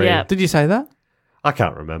sorry. Yeah. Did you say that? I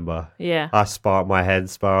can't remember. Yeah. My head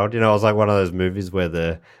spiraled. You know, it was like one of those movies where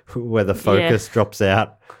the focus drops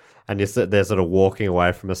out and they're sort of walking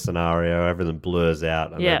away from a scenario, everything blurs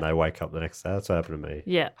out, and then they wake up the next day. That's what happened to me.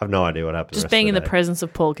 Yeah. I have no idea what happened. Just rest being in of the day. presence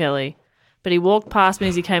of Paul Kelly. But he walked past me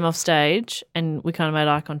as he came off stage, and we kind of made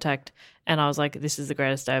eye contact. And I was like, this is the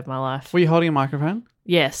greatest day of my life. Were you holding a microphone?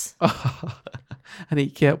 Yes. And he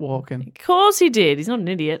kept walking. Of course he did. He's not an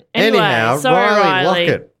idiot. Anyway, Anyhow, sorry,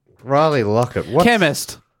 Riley. Riley Lockett. What's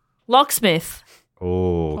Chemist. Locksmith.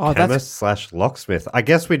 Oh, that's- chemist / locksmith. I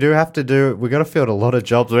guess we do have to do. We got to fill a lot of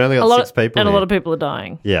jobs. We only got 6 people, and here. a lot of people are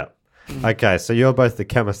dying. Yeah. Okay, so you're both the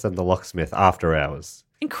chemist and the locksmith after hours.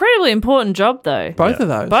 Incredibly important job, though. Both of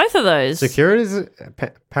those. Both of those. Security is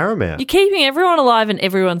paramount. You're keeping everyone alive and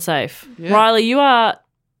everyone safe. Yeah. Riley, you are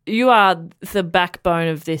the backbone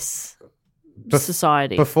of this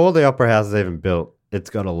society. Before the opera house is even built,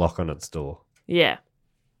 it's got a lock on its door. Yeah.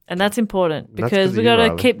 And that's important That's because 'cause we of got you, to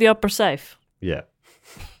Riley. keep the opera safe. Yeah.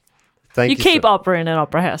 Thank You you. keep opera in an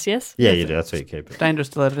opera house, yes? Yeah, you do. That's where you keep it. Dangerous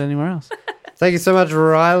to let it anywhere else. Thank you so much,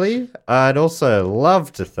 Riley. I'd also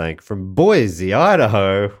love to thank from Boise,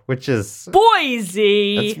 Idaho, which is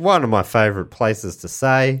Boise. it's one of my favorite places to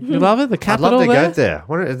say. You love it? The I'd capital love to there?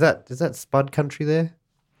 go there. Is that Spud country there?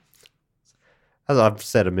 As I've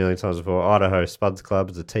said a million times before, Idaho Spuds Club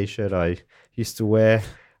is a T-shirt I used to wear.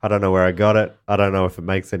 I don't know where I got it. I don't know if it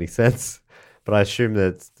makes any sense, but I assume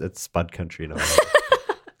that it's Spud country in Idaho.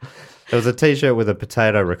 There was a T-shirt with a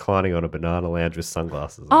potato reclining on a banana lounge with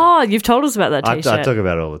sunglasses on. Oh, you've told us about that I T-shirt. talk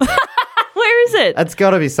about it all the time. Where is it? It's got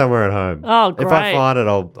to be somewhere at home. Oh, If I great. find it,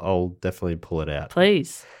 I'll definitely pull it out.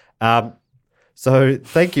 Please. So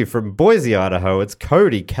thank you from Boise, Idaho. It's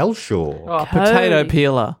Cody Kelshaw. Oh, potato Cody.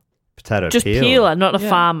 peeler. Potato Just peeler. peeler, not a Yeah.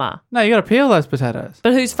 farmer. No, you got to peel those potatoes.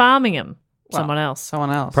 But who's farming them? Well, Someone else. Someone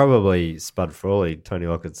else. Probably Spud Frawley, Tony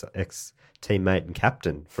Lockett's ex-teammate and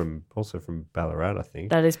captain from Ballarat, I think.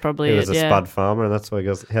 That is probably he it, was a yeah. Spud farmer, and that's why he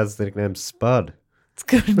has the nickname Spud. It's a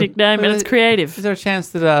good nickname and it's creative. Is there a chance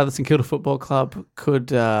that the St Kilda Football Club could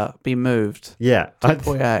be moved Yeah. to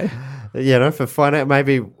Poyet? You know, for fun,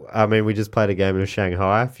 maybe, I mean, we just played a game in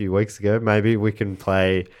Shanghai a few weeks ago. Maybe we can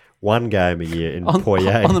play one game a year in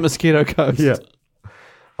Poyet. on the Mosquito Coast. Yeah.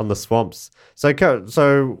 On the swamps. So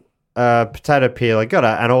potato peeler,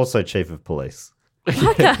 and also chief of police.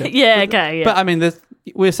 Okay. Yeah, okay, yeah. But I mean,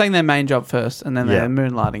 we're saying their main job first, and then Yeah. their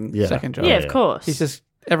moonlighting Yeah. second job. yeah, yeah. of course. He's just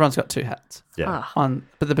everyone's got 2 hats Yeah.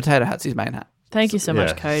 but the potato hat's his main hat. Thank you so much,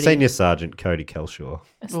 Yeah. Cody. Senior Sergeant Cody Kelshaw.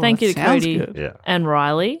 Yes, thank you to that sounds Cody good. Yeah. and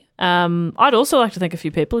Riley. I'd also like to thank a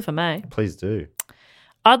few people, if I may. Please do.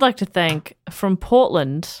 I'd like to thank from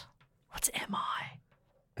Portland. What's MI?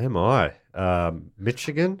 Am I?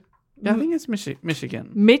 Michigan? Yeah, I think it's Michigan.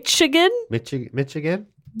 Michigan? Michigan?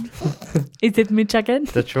 Is it Michigan?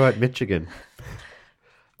 Detroit, Michigan.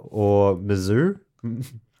 Or Mizzou?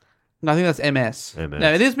 No, I think that's MS. MS.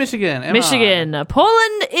 No, it is Michigan. MI. Michigan.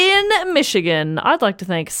 Portland in Michigan. I'd like to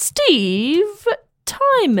thank Steve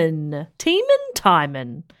Timon.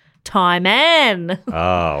 Timon? Timon.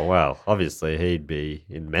 Oh, well, obviously he'd be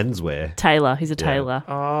in menswear. Taylor. He's a tailor.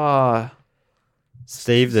 Oh.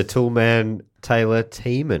 Steve the Toolman Taylor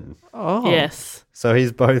Teeman. Oh. Yes. So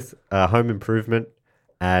he's both home improvement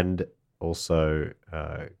and also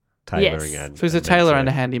tailoring. Yes. And So he's a and tailor menswear. and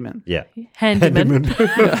a handyman. Yeah. Handyman.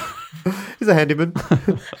 He's a handyman.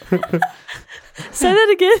 Say that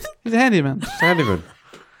again. He's a handyman. Handyman.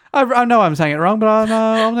 I know I'm saying it wrong, but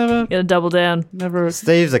I'll never. Gonna double down.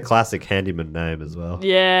 Steve's a classic handyman name as well.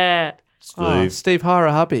 Yeah. Oh, Steve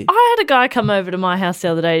Hira hubby. I had a guy come over to my house the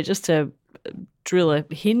other day just to drill a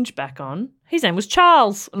hinge back on. His name was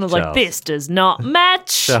Charles. And I was like, Charles. this does not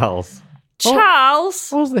match. Charles. Charles.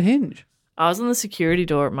 What was the hinge? I was on the security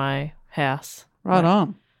door at my house. Right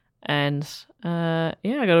on. And I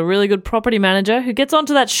got a really good property manager who gets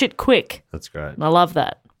onto that shit quick. That's great. And I love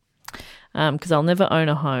that. Because I'll never own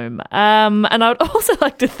a home. And I would also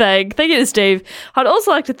like to thank you to Steve. I'd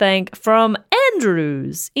also like to thank from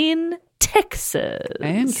Andrews in Texas.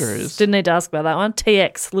 Andrews? Didn't need to ask about that one.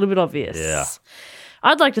 TX, a little bit obvious. Yeah.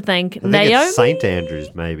 I'd like to thank I think Naomi. it's St.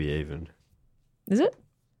 Andrews, maybe even. Is it?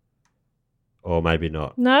 Or maybe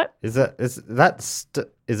not. No. Is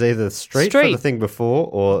either street for Street. the thing before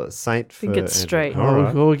or Saint for think it's Andrews? street. All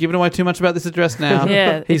right. Oh, we're giving away too much about this address now.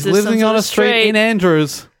 Yeah, He's it's just living some on sort a of street street. in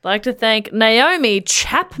Andrews. I'd like to thank Naomi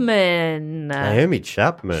Chapman. Naomi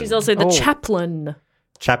Chapman. She's also the Oh. chaplain.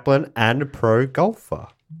 chaplain and pro golfer.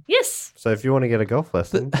 Yes. So if you want to get a golf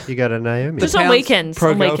lesson, you go to Naomi. Just on Town's weekends.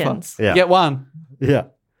 pro On golfer. weekends. Yeah. Get one. Yeah.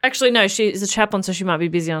 Actually, no, she's a chaplain, so she might be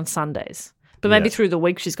busy on Sundays. But maybe Yeah. through the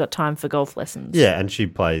week she's got time for golf lessons. Yeah, and she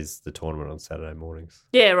plays the tournament on Saturday mornings.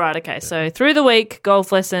 Yeah, right, okay. So through the week,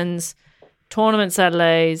 golf lessons, tournament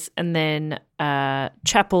Saturdays, and then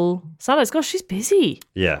chapel Sundays. Gosh, she's busy.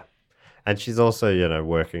 Yeah. And she's also,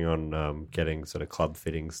 working on getting sort of club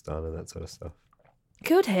fittings done and that sort of stuff.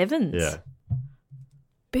 Good heavens. Yeah.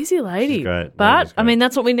 Busy lady. She's great. But, Naomi's I mean, great.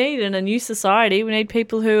 that's what we need in a new society. We need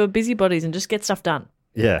people who are busybodies and just get stuff done.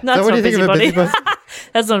 Yeah. That's So what not do you think of a busybody. busybody?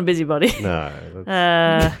 That's not a busybody. No.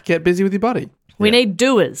 That's, Get busy with your body. We need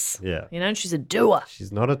doers. yeah. You know, and she's a doer.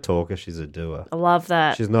 She's not a talker, she's a doer. I love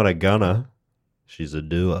that. She's not a gunner, she's a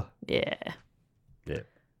doer. Yeah. Yeah,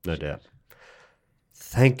 no doubt.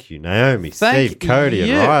 Thank you, Naomi, Thank Steve, Cody, you.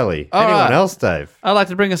 and Riley. All Anyone right. else, Dave? I'd like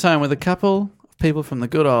to bring us home with a couple of people from the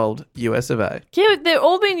good old US of A. Yeah, they've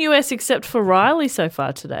all been US except for Riley so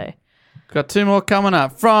far today. Got two more coming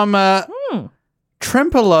up from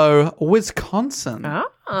Trempealeau, Wisconsin.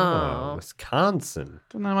 Oh, Wisconsin.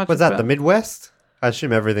 Don't know much Was that about- the Midwest? I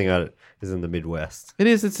assume everything is in the Midwest. It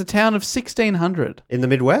is. It's a town of 1,600. In the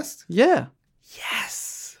Midwest? Yeah.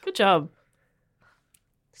 Yes. Good job.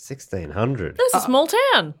 1,600. That's a small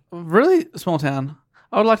town. Really small town.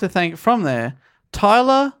 I would like to thank from there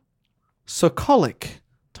Tyler Sokolic.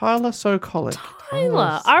 Tyler Sokolic.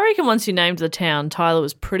 Tyler. I reckon once you named the town, Tyler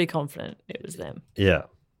was pretty confident it was them. Yeah.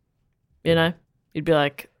 You know? You'd be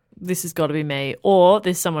like, this has got to be me. Or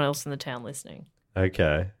there's someone else in the town listening.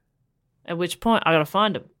 Okay. At which point, I got to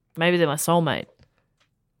find them. Maybe they're my soulmate.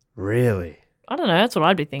 Really? I don't know. That's what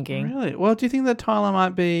I'd be thinking. Really? Well, do you think that Tyler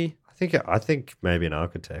might be I think maybe an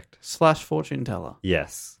architect. / fortune teller?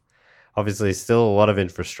 Yes. Obviously, still a lot of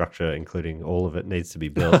infrastructure, including all of it, needs to be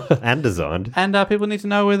built and designed. And people need to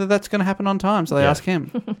know whether that's going to happen on time, so they Yeah. ask him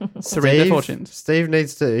to read their fortunes. Steve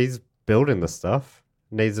he's building the stuff,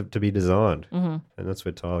 needs it to be designed. Mm-hmm. And that's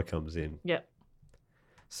where Tyler comes in. Yep.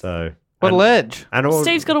 So. What a and- ledge. And all,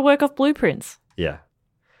 Steve's got to work off blueprints. Yeah.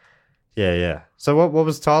 Yeah. So what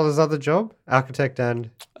was Tyler's other job? Architect and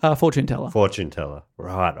Fortune teller. fortune teller.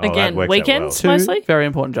 Right. Oh, Again, that works out weekends? Two Mostly? very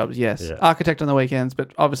important jobs, yes. Yeah. Architect on the weekends,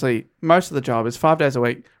 but obviously most of the job is 5 days a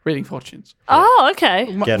week reading fortunes. Oh, okay.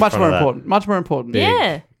 M- Get in much front more of that. important. Much more important. Big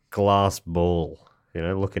Yeah. glass ball,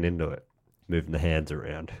 looking into it, moving the hands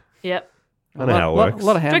around. Yep. I know how it works. A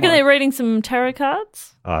lot of Do you hand reckon they're work. reading some tarot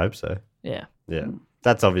cards? I hope so. Yeah. Yeah.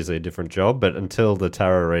 That's obviously a different job, but until the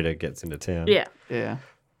tarot reader gets into town, Yeah. Yeah.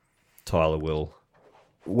 Tyler will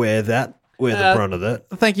wear the brunt of that.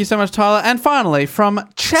 Thank you so much, Tyler. And finally, from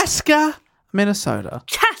Chaska, Minnesota.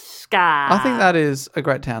 Chaska. I think that is a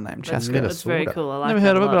great town name, Chaska. That's very Minnesota. cool. I like Never that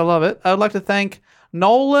heard of a it, but I lot. love it. I would like to thank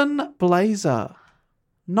Nolan Blazer.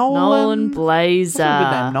 Nolan Blazer. That's a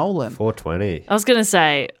good name, Nolan. 420 I was going to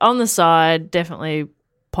say, on the side, definitely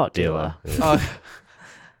pot dealer. dealer. Yeah. Oh,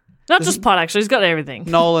 Not just pot, actually. He's got everything.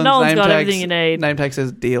 Nolan's name got tags, everything you need. Name tag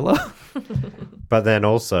says dealer. But then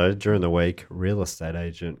also during the week, real estate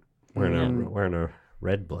agent wearing a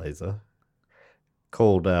red blazer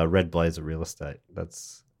called Red Blazer Real Estate.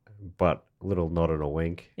 That's but a little nod and a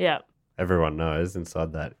wink. Yeah. Everyone knows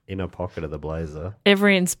inside that inner pocket of the blazer.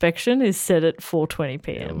 Every inspection is set at 4:20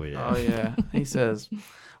 p.m. Oh yeah. Oh, yeah. He says,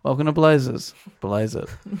 welcome to Blazers. Blaze it.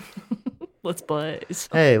 Let's blaze.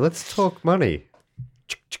 Hey, let's talk money.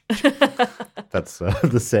 That's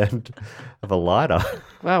the sound of a lighter.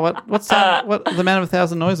 Wow, what's that? What the man of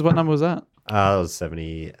 1,000 noises? What number was that? That was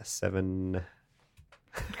 77.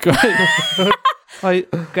 Great. I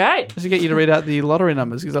Great. should get you to read out the lottery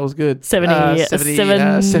numbers because that was good.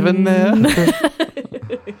 77. 7 there.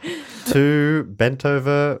 Two bent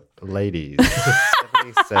over ladies.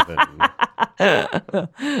 77.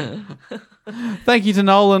 Thank you to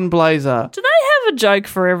Nolan Blazer. Do they have a joke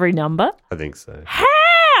for every number? I think so. How?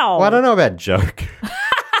 Well, I don't know about joke.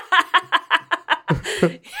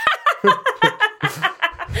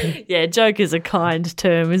 Yeah, joke is a kind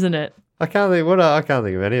term, isn't it? I can't think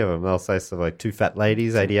of any of them. They'll say stuff like two fat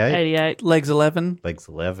ladies, 88. 88. Legs 11, Legs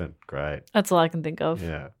 11. Great. That's all I can think of.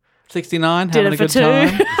 Yeah. 69, Did having it a for good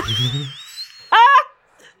two. time.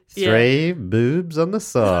 Yeah. 3 boobs on the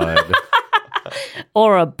side.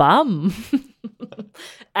 Or a bum.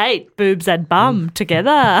 8 boobs and bum together.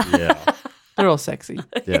 Yeah. They're all sexy.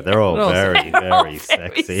 Yeah, they're all very, very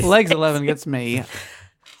sexy. Legs 11 gets me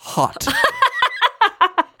hot.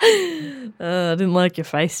 I didn't like your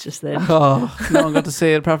face just then. Oh, no one got to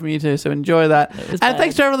see it apart from you two, so enjoy that. was And bad.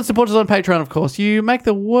 thanks to everyone that supports us on Patreon, of course. You make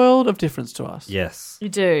the world of difference to us. Yes. You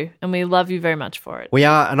do, and we love you very much for it. We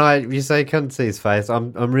are, and you say you couldn't see his face.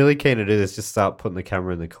 I'm really keen to do this. Just start putting the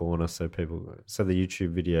camera in the corner so the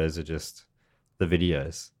YouTube videos are just the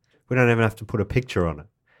videos. We don't even have to put a picture on it.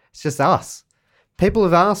 It's just us. People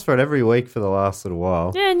have asked for it every week for the last little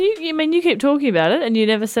while. Yeah, and you keep talking about it, and you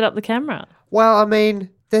never set up the camera. Well, I mean,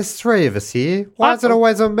 there's 3 of us here. Why is it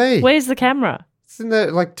always on me? Where's the camera? It's in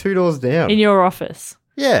the 2 doors down. In your office.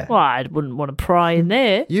 Yeah. Well, I wouldn't want to pry in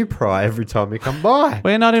there. You pry every time you come by.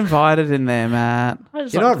 We're not invited in there, Matt. I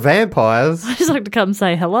just You're like, not vampires. I just like to come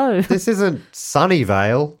say hello. This isn't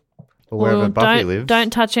Sunnyvale or wherever Buffy lives.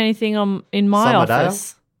 Don't touch anything in my Summerdale?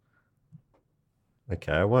 office.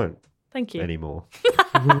 Okay, I won't Thank you. anymore.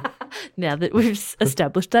 Now that we've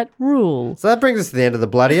established that rule. So that brings us to the end of the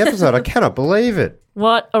bloody episode. I cannot believe it.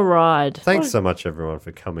 What a ride. Thanks so much, everyone,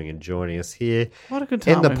 for coming and joining us here What a good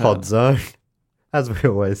time in the we've pod had. zone, as we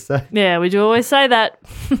always say. Yeah, we do always say that.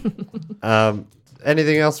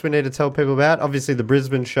 Anything else we need to tell people about? Obviously, the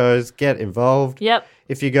Brisbane shows. Get involved. Yep.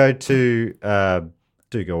 If you go to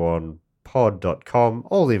dogoonpod.com,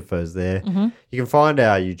 all the info's there. Mm-hmm. You can find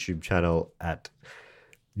our YouTube channel at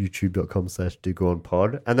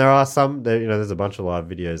youtube.com/dogoonpod. And there are there's a bunch of live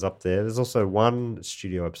videos up there. There's also one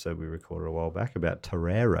studio episode we recorded a while back about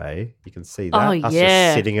Terere. You can see that. Oh, Us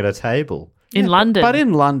yeah. just sitting at a table. In London. But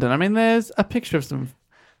in London, I mean, there's a picture of some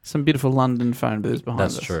beautiful London phone booths behind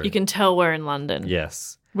us. That's true. You can tell we're in London.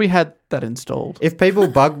 Yes. We had that installed. If people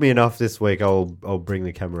bug me enough this week, I'll bring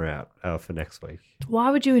the camera out for next week.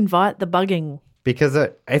 Why would you invite the bugging? Because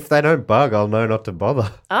if they don't bug, I'll know not to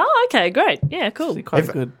bother. Oh, okay, great. Yeah, cool. Quite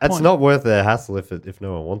a good It's point. not worth their hassle if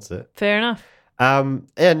no one wants it. Fair enough. And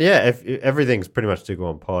yeah, if everything's pretty much to go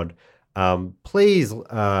on pod, please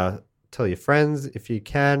tell your friends if you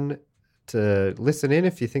can to listen in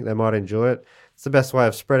if you think they might enjoy it. It's the best way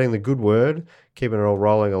of spreading the good word, keeping it all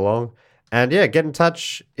rolling along. And yeah, get in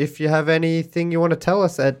touch if you have anything you want to tell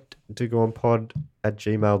us at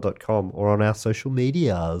dogoonpod@gmail.com or on our social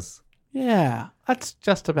medias. Yeah, that's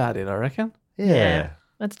just about it, I reckon. Yeah.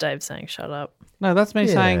 That's Dave saying shut up. No, that's me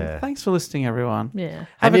Yeah. saying thanks for listening, everyone. Yeah.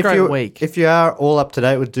 Have And a great week. If you are all up to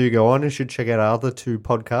date with Do Go On, you should check out our other 2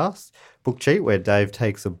 podcasts. Book Cheat, where Dave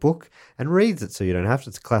takes a book and reads it so you don't have to.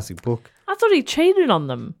 It's a classic book. I thought he cheated on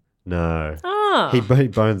them. No. Ah. He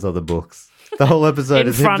bones other books. The whole episode In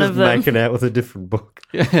is him front just of them. making out with a different book.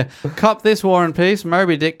 Yeah. Cop this War and Peace.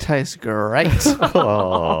 Moby Dick tastes great.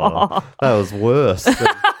 Oh, that was worse than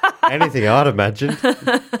anything I'd imagined.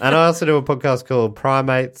 And I also do a podcast called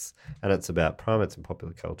Primates, and it's about primates and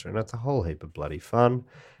popular culture, and it's a whole heap of bloody fun.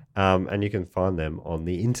 And you can find them on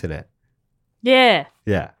the internet. Yeah.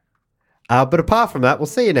 Yeah. But apart from that, we'll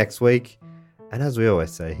see you next week. And as we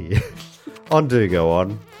always say here, on Do Go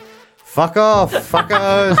On, fuck off,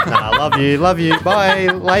 fuckos. Nah, love you, bye,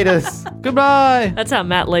 laters. Goodbye. That's how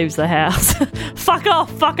Matt leaves the house. Fuck off,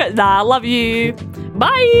 fuck it. Nah, love you.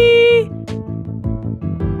 Bye.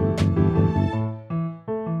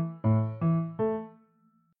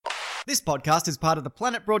 This podcast is part of the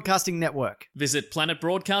Planet Broadcasting Network. Visit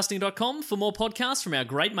planetbroadcasting.com for more podcasts from our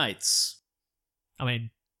great mates. I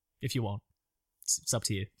mean, if you want. It's up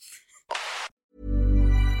to you.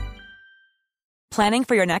 Planning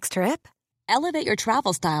for your next trip? Elevate your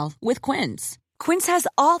travel style with Quince. Quince has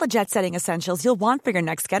all the jet-setting essentials you'll want for your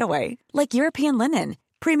next getaway, like European linen,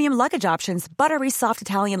 premium luggage options, buttery soft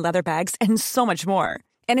Italian leather bags, and so much more.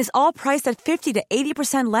 And is all priced at 50 to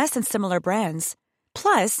 80% less than similar brands.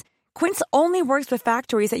 Plus, Quince only works with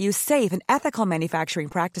factories that use safe and ethical manufacturing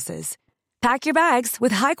practices. Pack your bags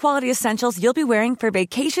with high-quality essentials you'll be wearing for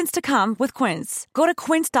vacations to come with Quince. Go to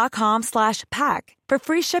quince.com/pack for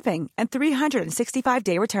free shipping and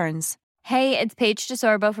 365-day returns. Hey, it's Paige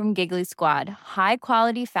DeSorbo from Giggly Squad. High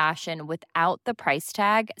quality fashion without the price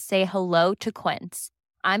tag. Say hello to Quince.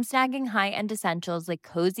 I'm snagging high-end essentials like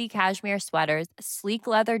cozy cashmere sweaters, sleek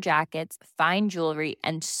leather jackets, fine jewelry,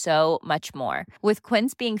 and so much more. With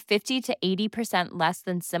Quince being 50 to 80% less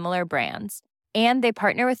than similar brands. And they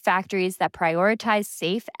partner with factories that prioritize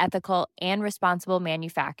safe, ethical, and responsible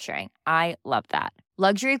manufacturing. I love that.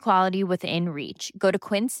 Luxury quality within reach. Go to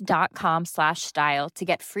quince.com/style to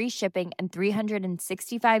get free shipping and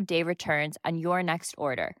 365-day returns on your next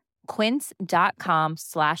order.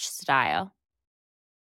 Quince.com/style.